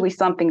it's usually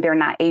something they're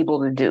not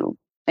able to do.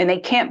 And they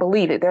can't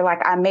believe it. They're like,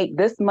 I make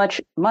this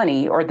much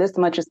money or this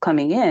much is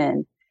coming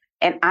in,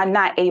 and I'm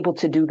not able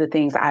to do the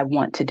things I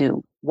want to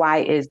do. Why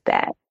is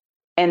that?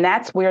 And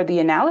that's where the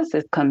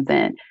analysis comes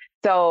in.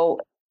 So,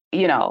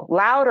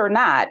 loud or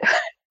not,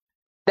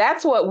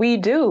 that's what we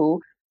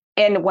do.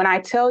 And when I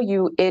tell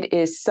you, it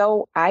is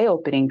so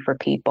eye-opening for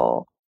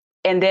people.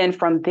 And then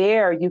from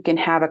there, you can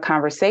have a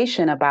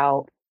conversation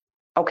about,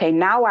 okay,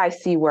 now I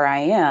see where I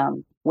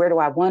am. Where do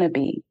I want to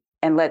be?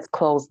 And let's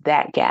close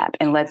that gap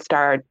and let's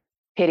start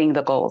hitting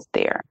the goals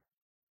there.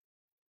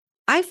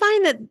 I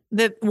find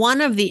that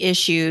one of the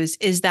issues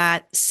is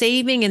that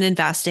saving and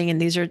investing, and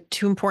these are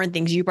two important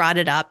things. You brought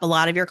it up. A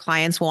lot of your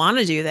clients want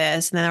to do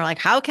this. And then they're like,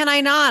 how can I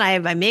not?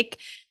 I make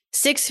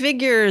 6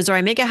 figures or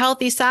I make a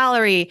healthy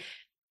salary.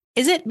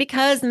 Is it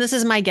because, and this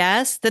is my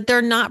guess, that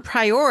they're not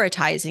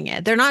prioritizing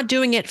it? They're not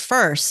doing it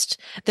first.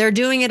 They're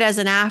doing it as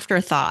an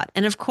afterthought.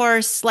 And of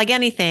course, like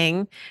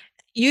anything,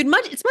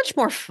 it's much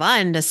more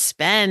fun to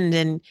spend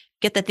and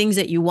get the things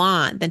that you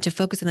want than to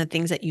focus on the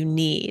things that you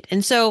need.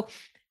 And so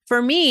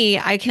for me,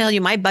 I can tell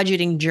you my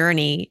budgeting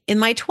journey in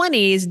my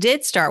 20s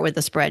did start with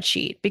a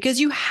spreadsheet,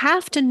 because you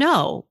have to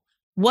know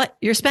what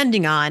you're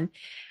spending on,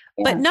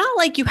 but not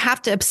like you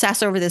have to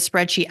obsess over this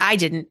spreadsheet. I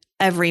didn't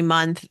every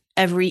month,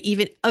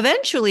 even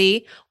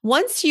eventually,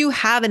 once you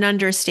have an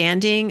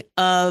understanding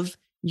of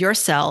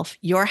yourself,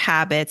 your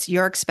habits,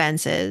 your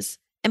expenses.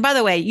 And by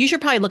the way, you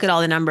should probably look at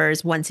all the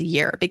numbers once a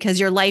year, because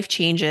your life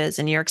changes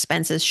and your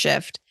expenses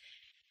shift.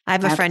 I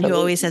have a friend who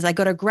always says, I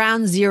go to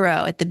ground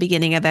zero at the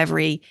beginning of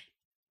every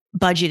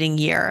budgeting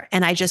year,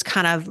 and I just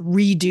kind of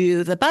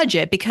redo the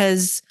budget,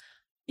 because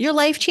your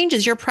life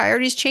changes, your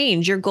priorities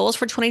change, your goals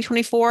for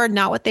 2024,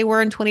 not what they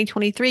were in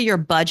 2023. Your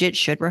budget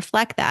should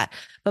reflect that.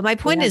 But my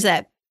point is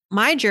that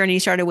my journey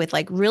started with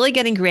like really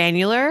getting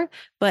granular,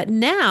 but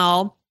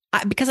now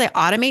because I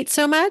automate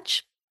so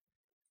much,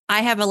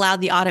 I have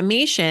allowed the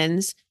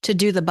automations to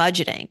do the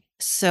budgeting.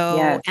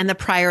 So, and the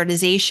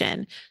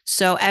prioritization.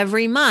 So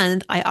every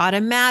month I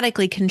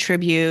automatically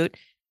contribute,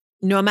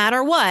 no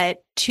matter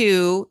what,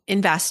 to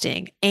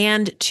investing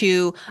and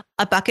to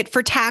a bucket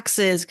for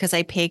taxes, because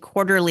I pay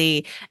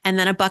quarterly, and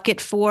then a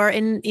bucket for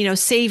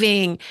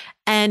saving.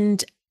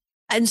 And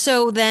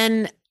so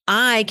then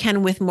I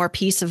can, with more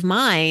peace of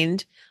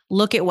mind,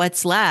 look at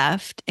what's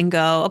left and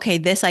go,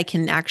 okay, I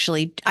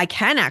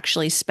can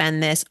actually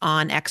spend this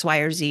on X, Y,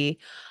 or Z,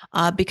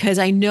 because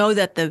I know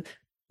that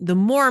the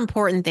more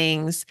important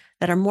things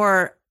that are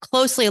more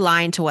closely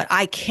aligned to what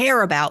I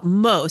care about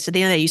most. At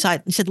the end of the day,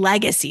 you said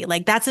legacy.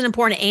 Like that's an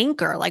important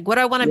anchor. Like what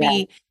do I want to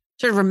be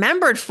sort of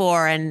remembered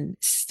for and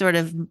sort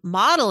of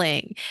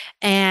modeling.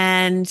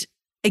 And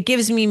it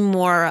gives me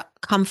more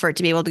comfort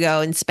to be able to go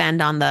and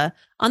spend on the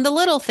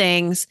little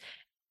things.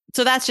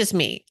 So that's just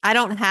me. I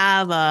don't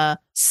have a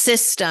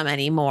system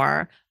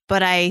anymore,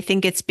 but I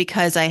think it's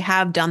because I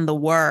have done the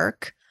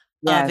work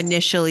of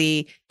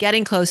initially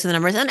getting close to the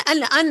numbers.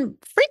 And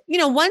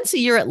once a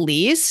year at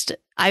least,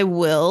 I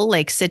will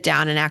like sit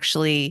down and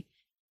actually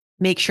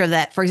make sure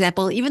that, for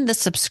example, even the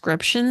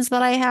subscriptions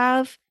that I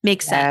have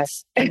make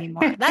sense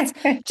anymore. That's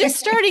just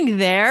starting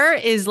there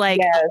is like,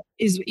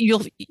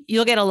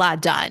 you'll get a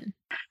lot done.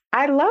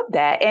 I love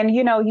that. And,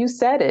 you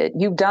said it,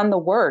 you've done the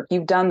work,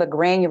 you've done the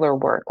granular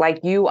work, like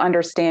you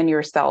understand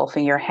yourself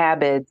and your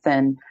habits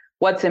and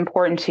what's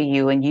important to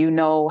you, and you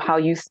know how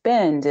you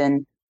spend,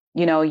 and,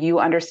 you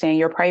understand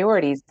your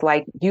priorities.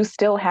 Like you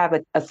still have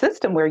a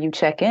system where you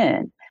check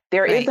in.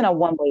 There isn't a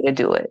one way to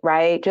do it,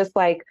 right? Just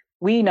like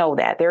we know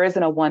that there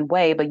isn't a one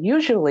way, but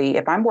usually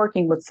if I'm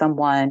working with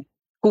someone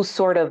who's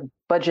sort of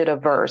budget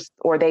averse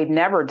or they've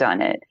never done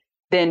it,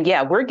 then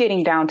we're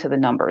getting down to the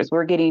numbers.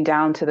 We're getting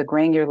down to the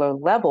granular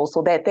level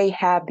so that they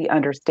have the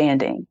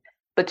understanding.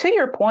 But to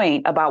your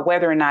point about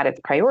whether or not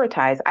it's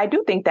prioritized, I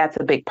do think that's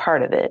a big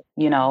part of it.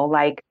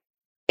 Like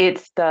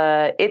it's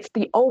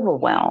the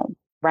overwhelm,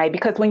 right?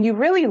 Because when you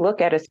really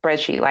look at a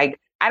spreadsheet, like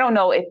I don't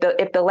know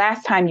if the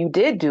last time you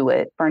did do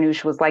it,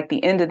 Farnoosh, was like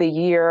the end of the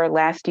year,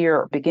 last year,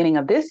 or beginning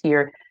of this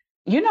year,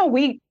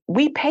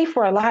 we pay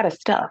for a lot of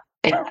stuff.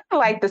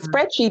 Like the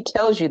spreadsheet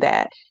tells you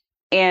that.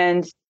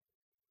 And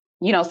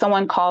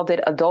someone called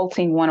it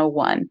Adulting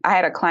 101. I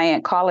had a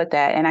client call it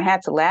that, and I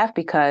had to laugh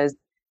because,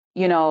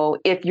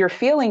 if you're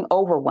feeling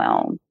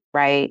overwhelmed,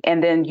 right,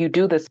 and then you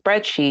do the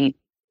spreadsheet,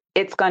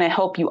 it's going to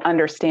help you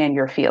understand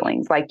your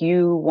feelings. Like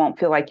you won't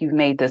feel like you've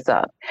made this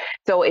up.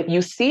 So if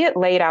you see it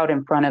laid out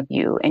in front of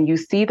you and you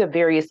see the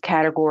various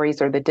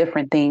categories or the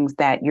different things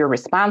that you're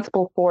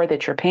responsible for,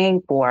 that you're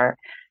paying for,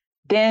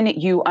 then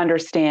you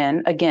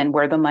understand, again,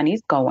 where the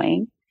money's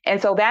going.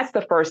 And so that's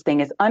the first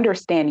thing is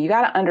understand. You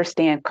got to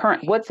understand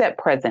what's at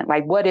present,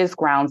 like what is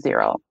ground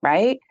zero,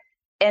 right?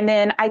 And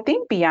then I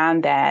think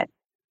beyond that,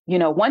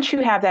 once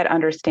you have that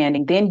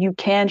understanding, then you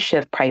can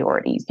shift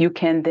priorities. You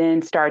can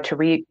then start to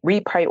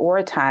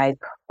reprioritize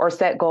or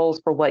set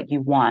goals for what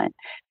you want.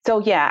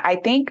 So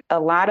I think a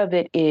lot of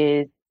it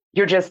is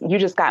you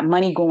just got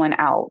money going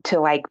out to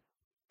like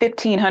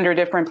 1,500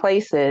 different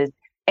places,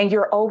 and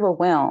you're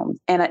overwhelmed.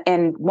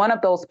 And one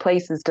of those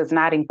places does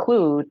not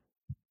include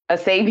a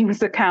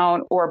savings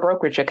account or a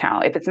brokerage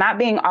account. If it's not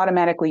being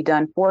automatically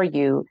done for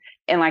you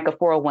in like a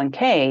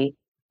 401k,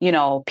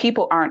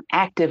 people aren't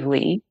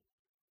actively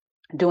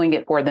doing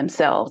it for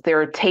themselves.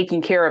 They're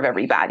taking care of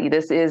everybody.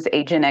 This is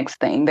a Gen X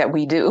thing that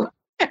we do.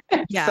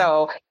 Yeah.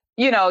 So,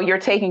 you're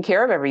taking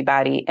care of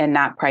everybody and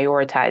not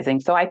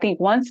prioritizing. So I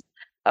think once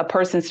a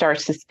person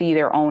starts to see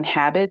their own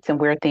habits and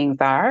where things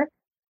are,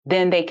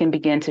 then they can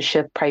begin to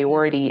shift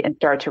priority and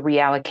start to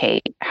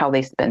reallocate how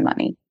they spend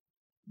money.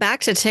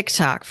 Back to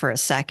TikTok for a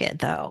second,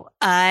 though.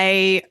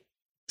 I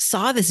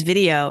saw this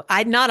video.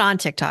 I'm not on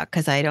TikTok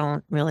because I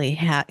don't really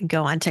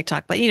go on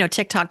TikTok, but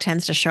TikTok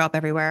tends to show up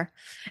everywhere.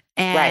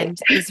 And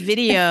this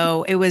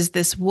video, it was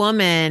this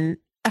woman,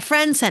 a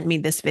friend sent me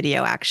this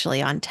video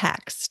actually on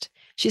text.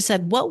 She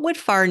said, "What would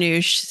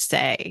Farnoosh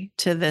say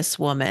to this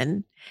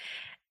woman?"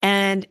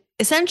 And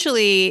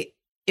essentially,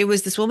 it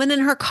was this woman in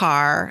her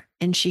car,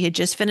 and she had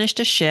just finished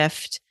a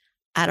shift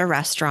at a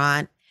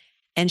restaurant,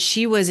 and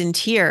she was in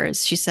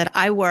tears. She said,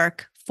 "I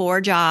work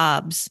 4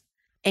 jobs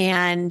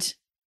and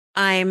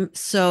I'm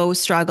so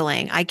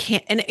struggling. I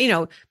can't," and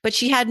but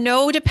she had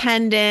no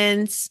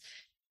dependents.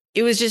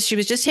 She was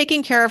just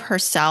taking care of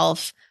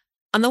herself.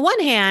 On the one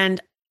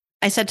hand,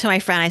 I said to my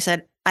friend, I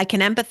said, I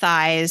can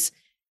empathize.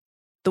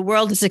 The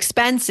world is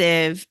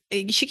expensive.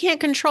 She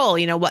can't control,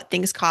 what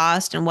things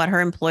cost and what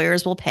her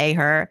employers will pay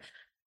her.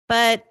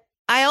 But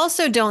I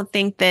also don't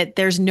think that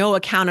there's no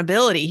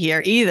accountability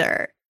here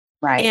either.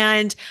 Right.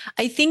 And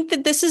I think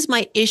that this is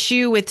my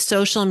issue with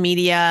social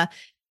media,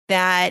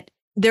 that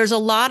there's a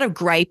lot of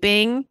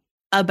griping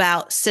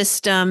about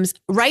systems,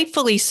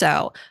 rightfully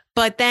so.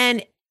 But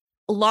then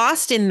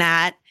lost in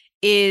that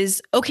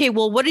is, okay,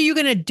 well, what are you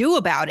going to do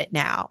about it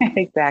now?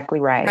 Exactly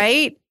right.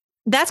 Right?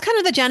 That's kind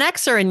of the Gen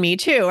Xer in me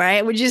too,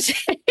 right? Would you say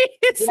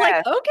it's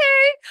like,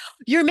 okay,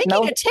 you're making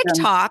a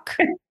TikTok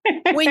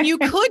when you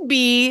could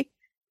be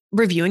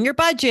reviewing your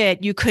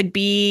budget. You could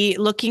be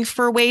looking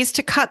for ways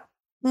to cut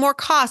more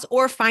costs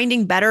or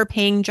finding better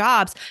paying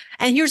jobs.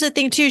 And here's the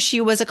thing too, she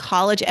was a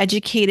college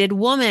educated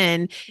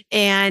woman,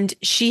 and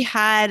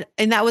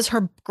that was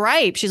her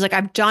gripe. She's like,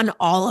 I've done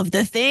all of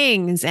the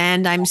things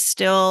and I'm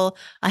still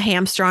a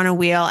hamster on a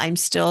wheel. I'm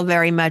still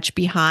very much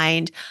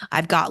behind.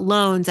 I've got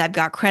loans. I've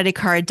got credit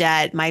card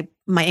debt. My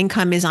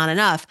income is not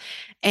enough.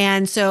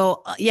 And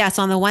so, yes,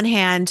 on the one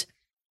hand,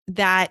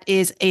 that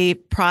is a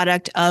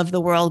product of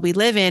the world we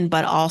live in,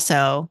 but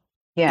also,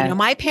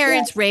 my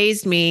parents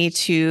raised me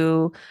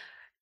to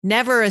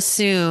never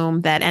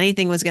assume that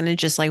anything was going to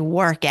just like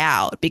work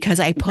out because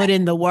I put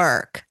in the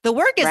work. The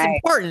work is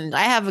important.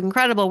 I have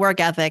incredible work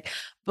ethic,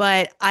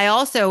 but I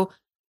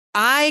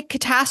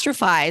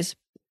catastrophize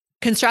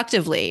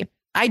constructively.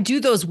 I do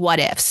those what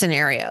if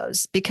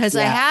scenarios because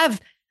I'm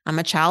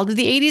a child of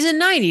the 80s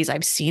and 90s.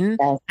 I've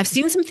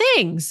seen some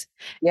things.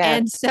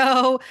 And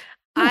so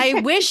I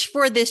wish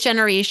for this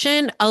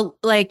generation,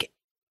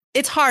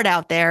 it's hard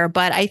out there,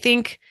 but I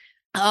think,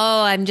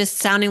 I'm just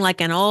sounding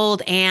like an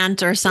old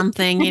aunt or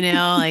something,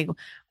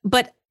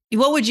 but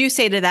what would you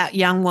say to that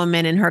young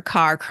woman in her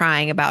car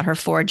crying about her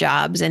 4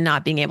 jobs and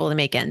not being able to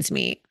make ends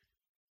meet?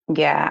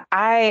 Yeah,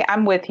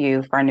 I'm with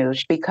you,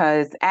 Farnoosh,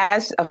 because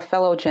as a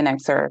fellow Gen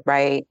Xer,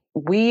 right,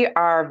 we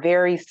are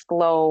very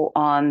slow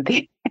on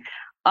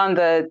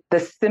the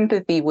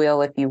sympathy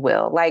wheel, if you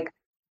will. Like,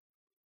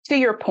 to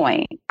your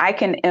point, I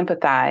can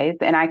empathize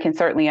and I can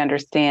certainly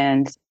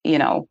understand,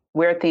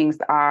 where things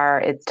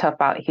are. It's tough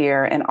out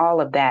here and all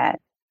of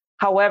that.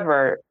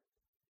 However,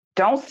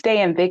 don't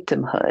stay in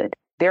victimhood.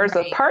 There's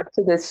a part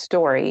to this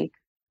story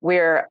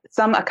where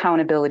some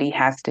accountability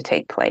has to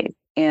take place.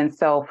 And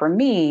so for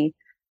me,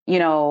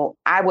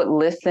 I would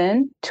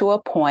listen to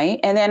a point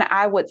and then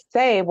I would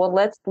say, well,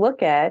 let's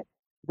look at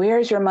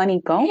where's your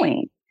money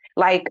going?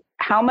 Like,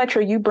 how much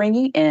are you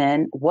bringing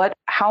in?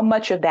 How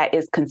much of that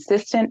is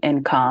consistent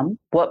income?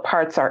 What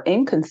parts are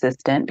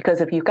inconsistent?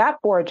 Because if you've got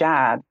 4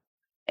 jobs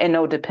and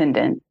no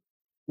dependent,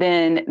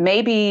 then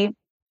maybe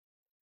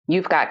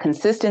you've got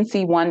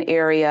consistency one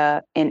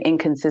area and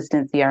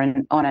inconsistency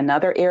on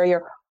another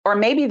area, or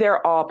maybe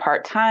they're all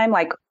part-time.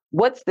 Like,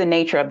 what's the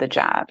nature of the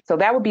job? So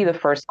that would be the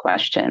first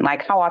question.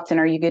 Like, how often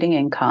are you getting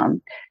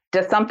income?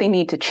 Does something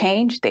need to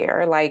change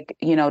there? Like,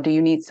 do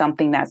you need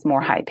something that's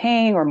more high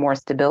paying or more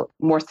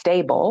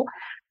stable?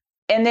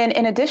 And then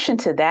in addition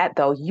to that,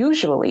 though,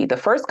 usually the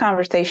first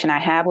conversation I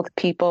have with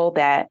people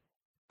that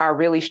are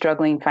really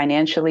struggling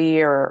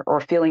financially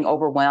or feeling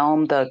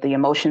overwhelmed, the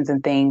emotions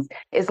and things,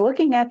 is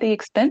looking at the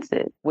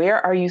expenses.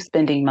 Where are you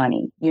spending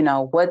money?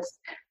 What's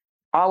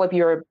all of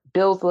your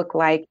bills look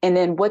like? And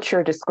then what's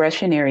your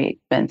discretionary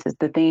expenses,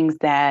 the things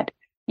that,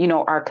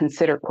 are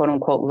considered quote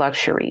unquote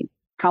luxury?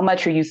 How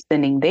much are you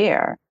spending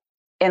there?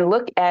 And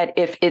look at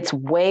if it's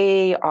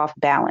way off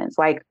balance.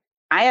 Like,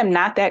 I am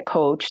not that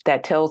coach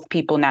that tells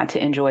people not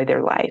to enjoy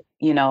their life,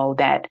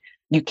 that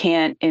you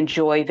can't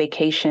enjoy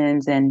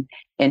vacations and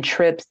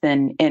trips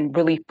and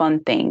really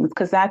fun things,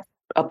 because that's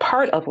a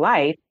part of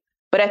life.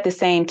 But at the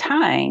same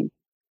time,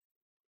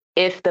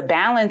 if the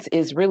balance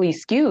is really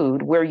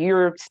skewed where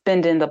you're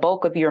spending the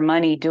bulk of your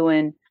money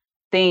doing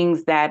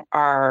things that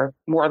are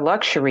more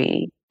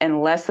luxury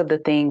and less of the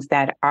things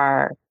that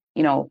are,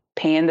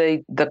 paying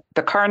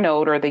the car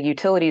note or the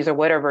utilities or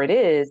whatever it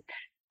is,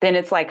 then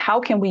it's like, how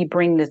can we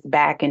bring this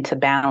back into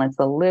balance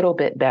a little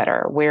bit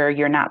better where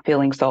you're not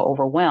feeling so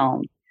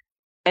overwhelmed?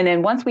 And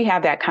then once we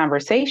have that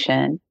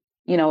conversation,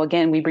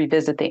 again, we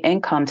revisit the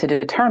income to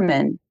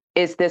determine,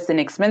 is this an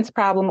expense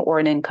problem or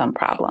an income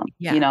problem?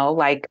 Yeah.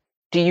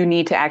 Do you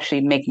need to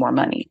actually make more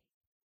money?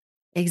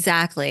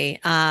 Exactly.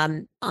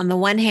 On the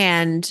one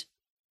hand,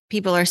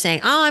 people are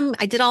saying, oh,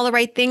 I did all the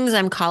right things.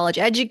 I'm college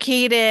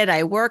educated.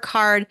 I work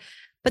hard.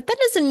 But that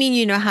doesn't mean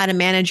you know how to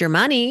manage your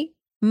money.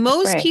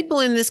 Most people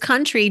in this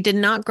country did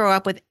not grow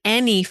up with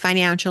any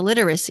financial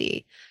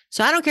literacy.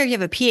 So I don't care if you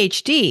have a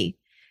PhD.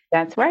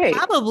 That's right.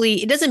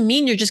 Probably it doesn't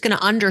mean you're just going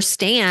to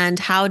understand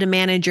how to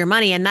manage your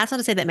money. And that's not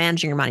to say that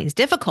managing your money is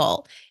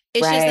difficult.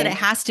 It's just that it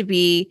has to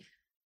be,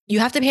 you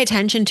have to pay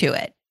attention to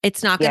it.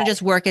 It's not going to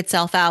just work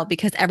itself out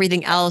because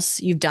everything else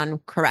you've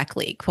done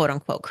correctly, quote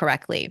unquote,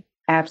 correctly.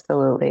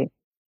 Absolutely.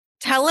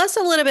 Tell us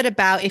a little bit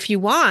about, if you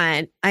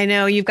want, I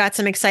know you've got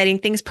some exciting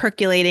things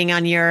percolating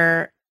on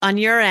your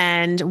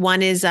end.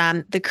 One is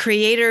the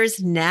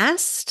Creator's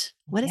Nest.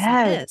 What is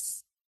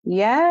this?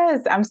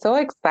 Yes, I'm so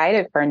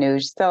excited,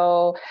 Farnoosh.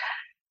 So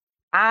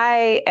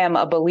I am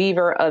a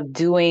believer of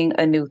doing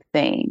a new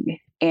thing.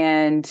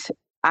 And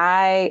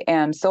I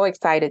am so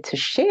excited to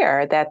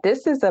share that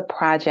this is a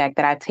project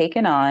that I've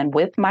taken on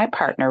with my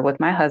partner, with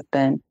my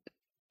husband,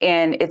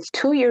 and it's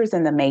 2 years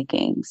in the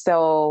making.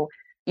 So,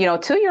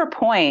 to your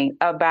point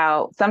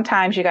about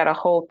sometimes you got to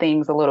hold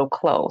things a little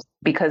close,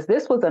 because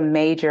this was a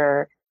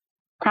major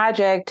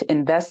project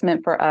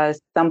investment for us,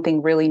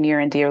 something really near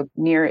and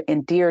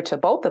dear to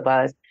both of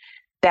us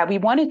that we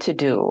wanted to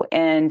do.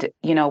 And,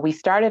 we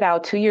started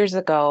out 2 years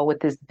ago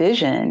with this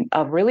vision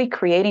of really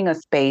creating a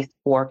space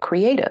for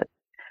creatives,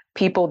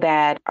 people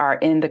that are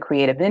in the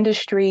creative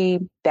industry,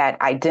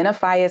 that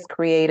identify as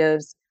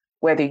creatives,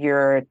 whether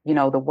you're,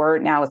 the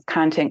word now is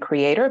content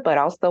creator, but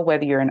also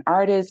whether you're an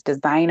artist,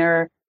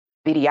 designer,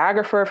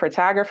 videographer,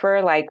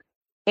 photographer, like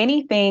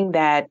anything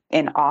that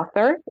an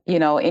author,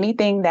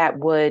 anything that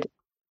would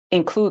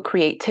include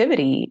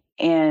creativity.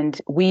 And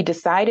we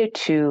decided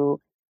to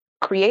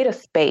create a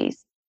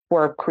space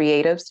for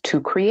creatives to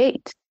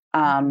create.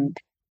 And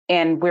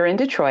we're in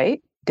Detroit,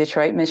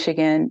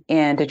 Michigan,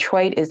 and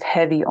Detroit is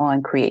heavy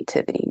on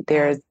creativity.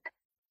 There's,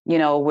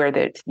 where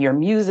there's your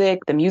music,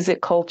 the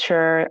music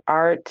culture,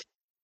 art,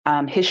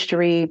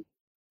 history,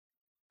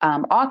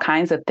 all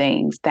kinds of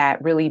things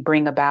that really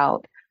bring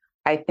about,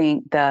 I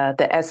think,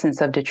 the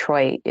essence of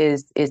Detroit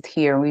is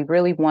here. We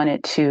really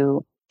wanted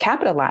to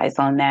capitalize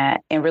on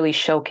that and really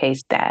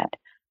showcase that.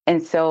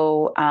 And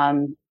so,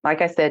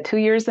 like I said, 2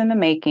 years in the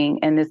making,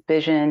 and this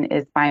vision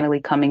is finally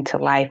coming to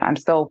life. I'm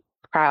so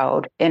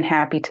proud and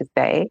happy to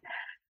say.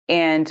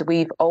 And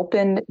we've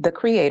opened the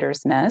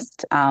Creator's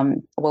Nest.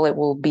 It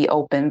will be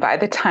open by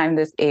the time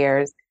this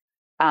airs.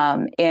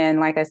 And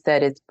like I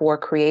said, it's for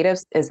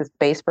creatives, is a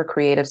space for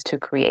creatives to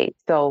create.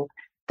 So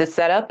the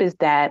setup is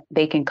that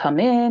they can come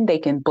in, they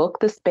can book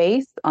the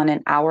space on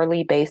an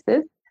hourly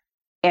basis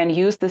and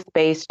use the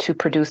space to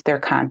produce their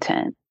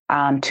content,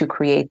 to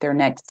create their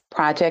next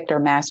project or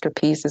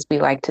masterpiece, as we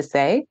like to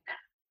say.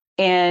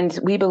 And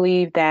we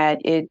believe that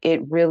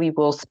it really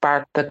will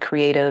spark the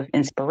creative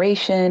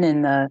inspiration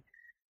and the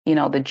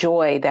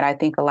joy that I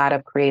think a lot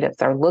of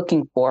creatives are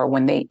looking for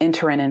when they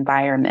enter an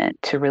environment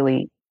to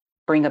really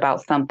bring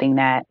about something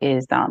that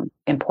is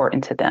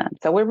important to them.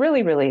 So we're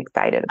really, really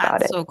excited about it.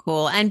 That's so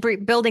cool. And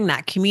building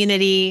that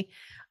community,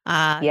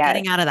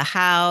 getting out of the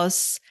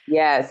house.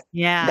 Yes.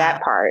 Yeah.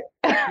 That part.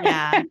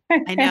 Yeah.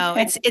 I know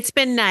it's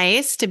been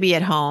nice to be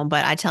at home,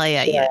 but I tell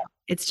you,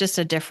 it's just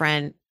a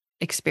different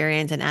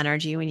experience and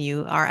energy when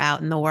you are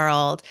out in the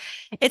world.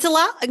 It's a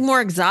lot more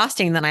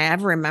exhausting than I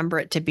ever remember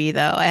it to be,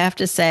 though. I have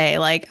to say,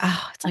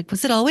 it's like,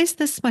 was it always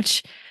this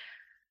much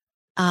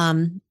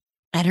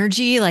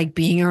energy, like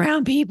being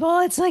around people?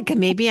 It's like,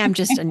 maybe I'm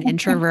just an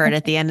introvert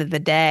at the end of the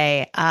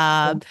day.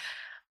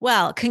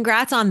 Well,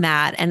 congrats on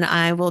that. And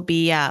I will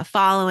be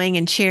following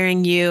and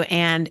cheering you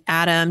and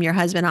Adam, your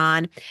husband,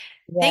 on.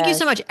 Yes. Thank you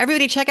so much.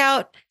 Everybody check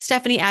out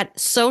Stephanie at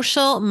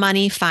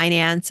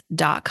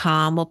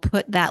socialmoneyfinance.com. We'll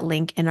put that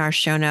link in our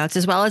show notes,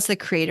 as well as the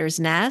Creator's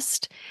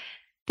Nest.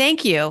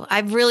 Thank you.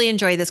 I've really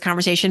enjoyed this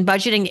conversation.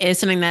 Budgeting is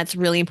something that's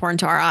really important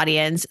to our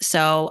audience.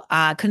 So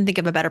couldn't think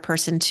of a better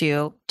person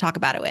to talk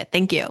about it with.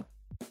 Thank you.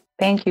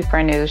 Thank you,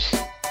 Farnoosh.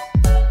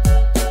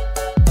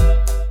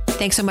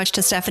 Thanks so much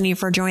to Stephanie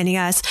for joining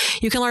us.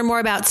 You can learn more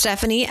about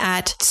Stephanie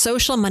at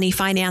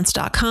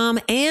socialmoneyfinance.com,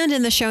 and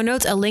in the show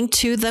notes, a link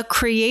to the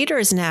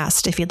Creator's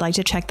Nest if you'd like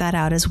to check that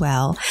out as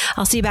well.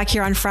 I'll see you back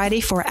here on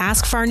Friday for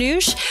Ask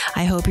Farnoosh.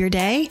 I hope your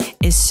day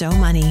is so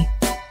money.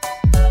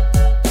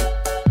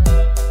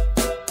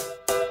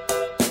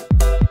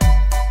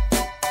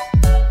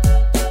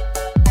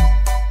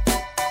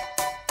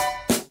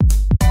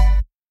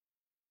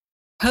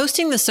 Hosted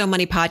hosting the So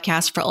Money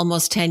podcast for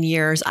almost 10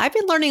 years, I've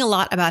been learning a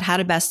lot about how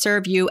to best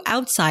serve you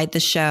outside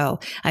the show.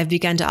 I've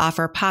begun to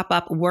offer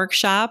pop-up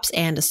workshops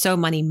and a So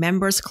Money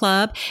members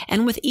club.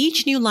 And with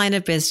each new line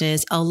of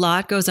business, a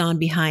lot goes on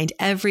behind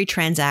every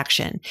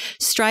transaction.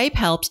 Stripe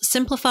helps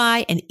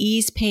simplify and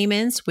ease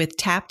payments with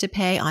Tap to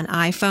Pay on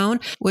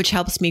iPhone, which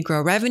helps me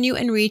grow revenue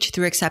and reach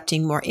through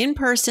accepting more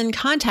in-person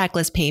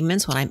contactless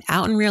payments when I'm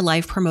out in real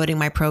life promoting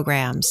my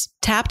programs.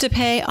 Tap to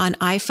Pay on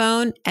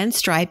iPhone and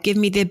Stripe give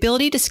me the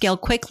ability to scale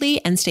quickly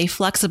and stay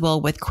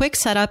flexible with quick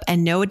setup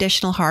and no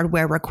additional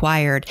hardware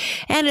required.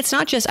 And it's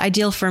not just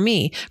ideal for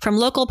me. From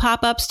local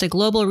pop-ups to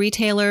global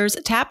retailers,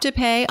 Tap to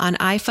Pay on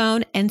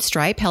iPhone and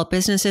Stripe help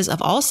businesses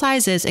of all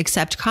sizes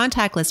accept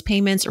contactless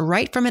payments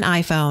right from an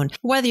iPhone.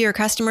 Whether your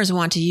customers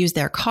want to use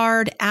their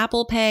card,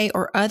 Apple Pay,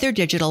 or other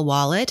digital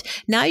wallet,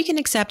 now you can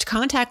accept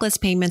contactless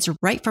payments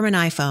right from an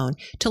iPhone.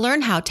 To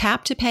learn how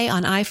Tap to Pay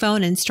on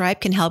iPhone and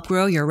Stripe can help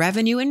grow your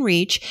revenue and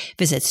reach,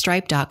 visit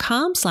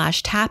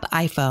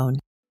stripe.com/tapiphone.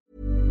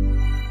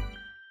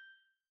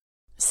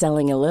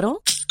 Selling a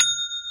little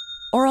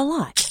or a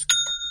lot?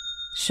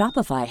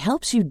 Shopify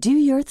helps you do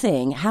your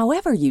thing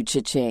however you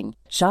cha-ching.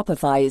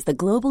 Shopify is the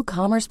global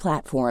commerce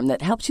platform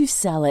that helps you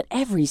sell at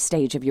every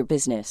stage of your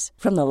business.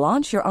 From the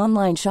launch your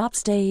online shop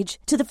stage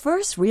to the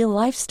first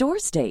real-life store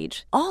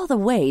stage, all the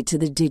way to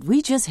the did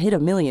we just hit a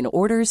million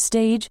orders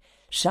stage.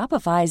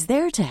 Shopify is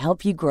there to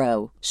help you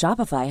grow.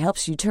 Shopify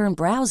helps you turn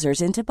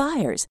browsers into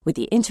buyers with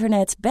the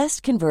internet's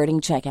best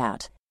converting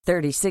checkout.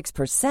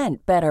 36%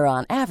 better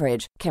on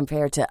average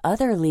compared to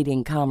other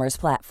leading commerce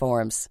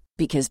platforms.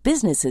 Because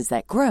businesses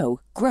that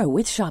grow, grow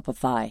with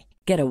Shopify.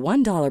 Get a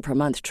 $1 per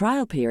month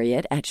trial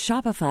period at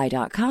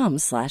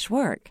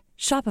shopify.com/work.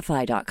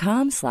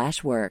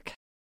 Shopify.com/work.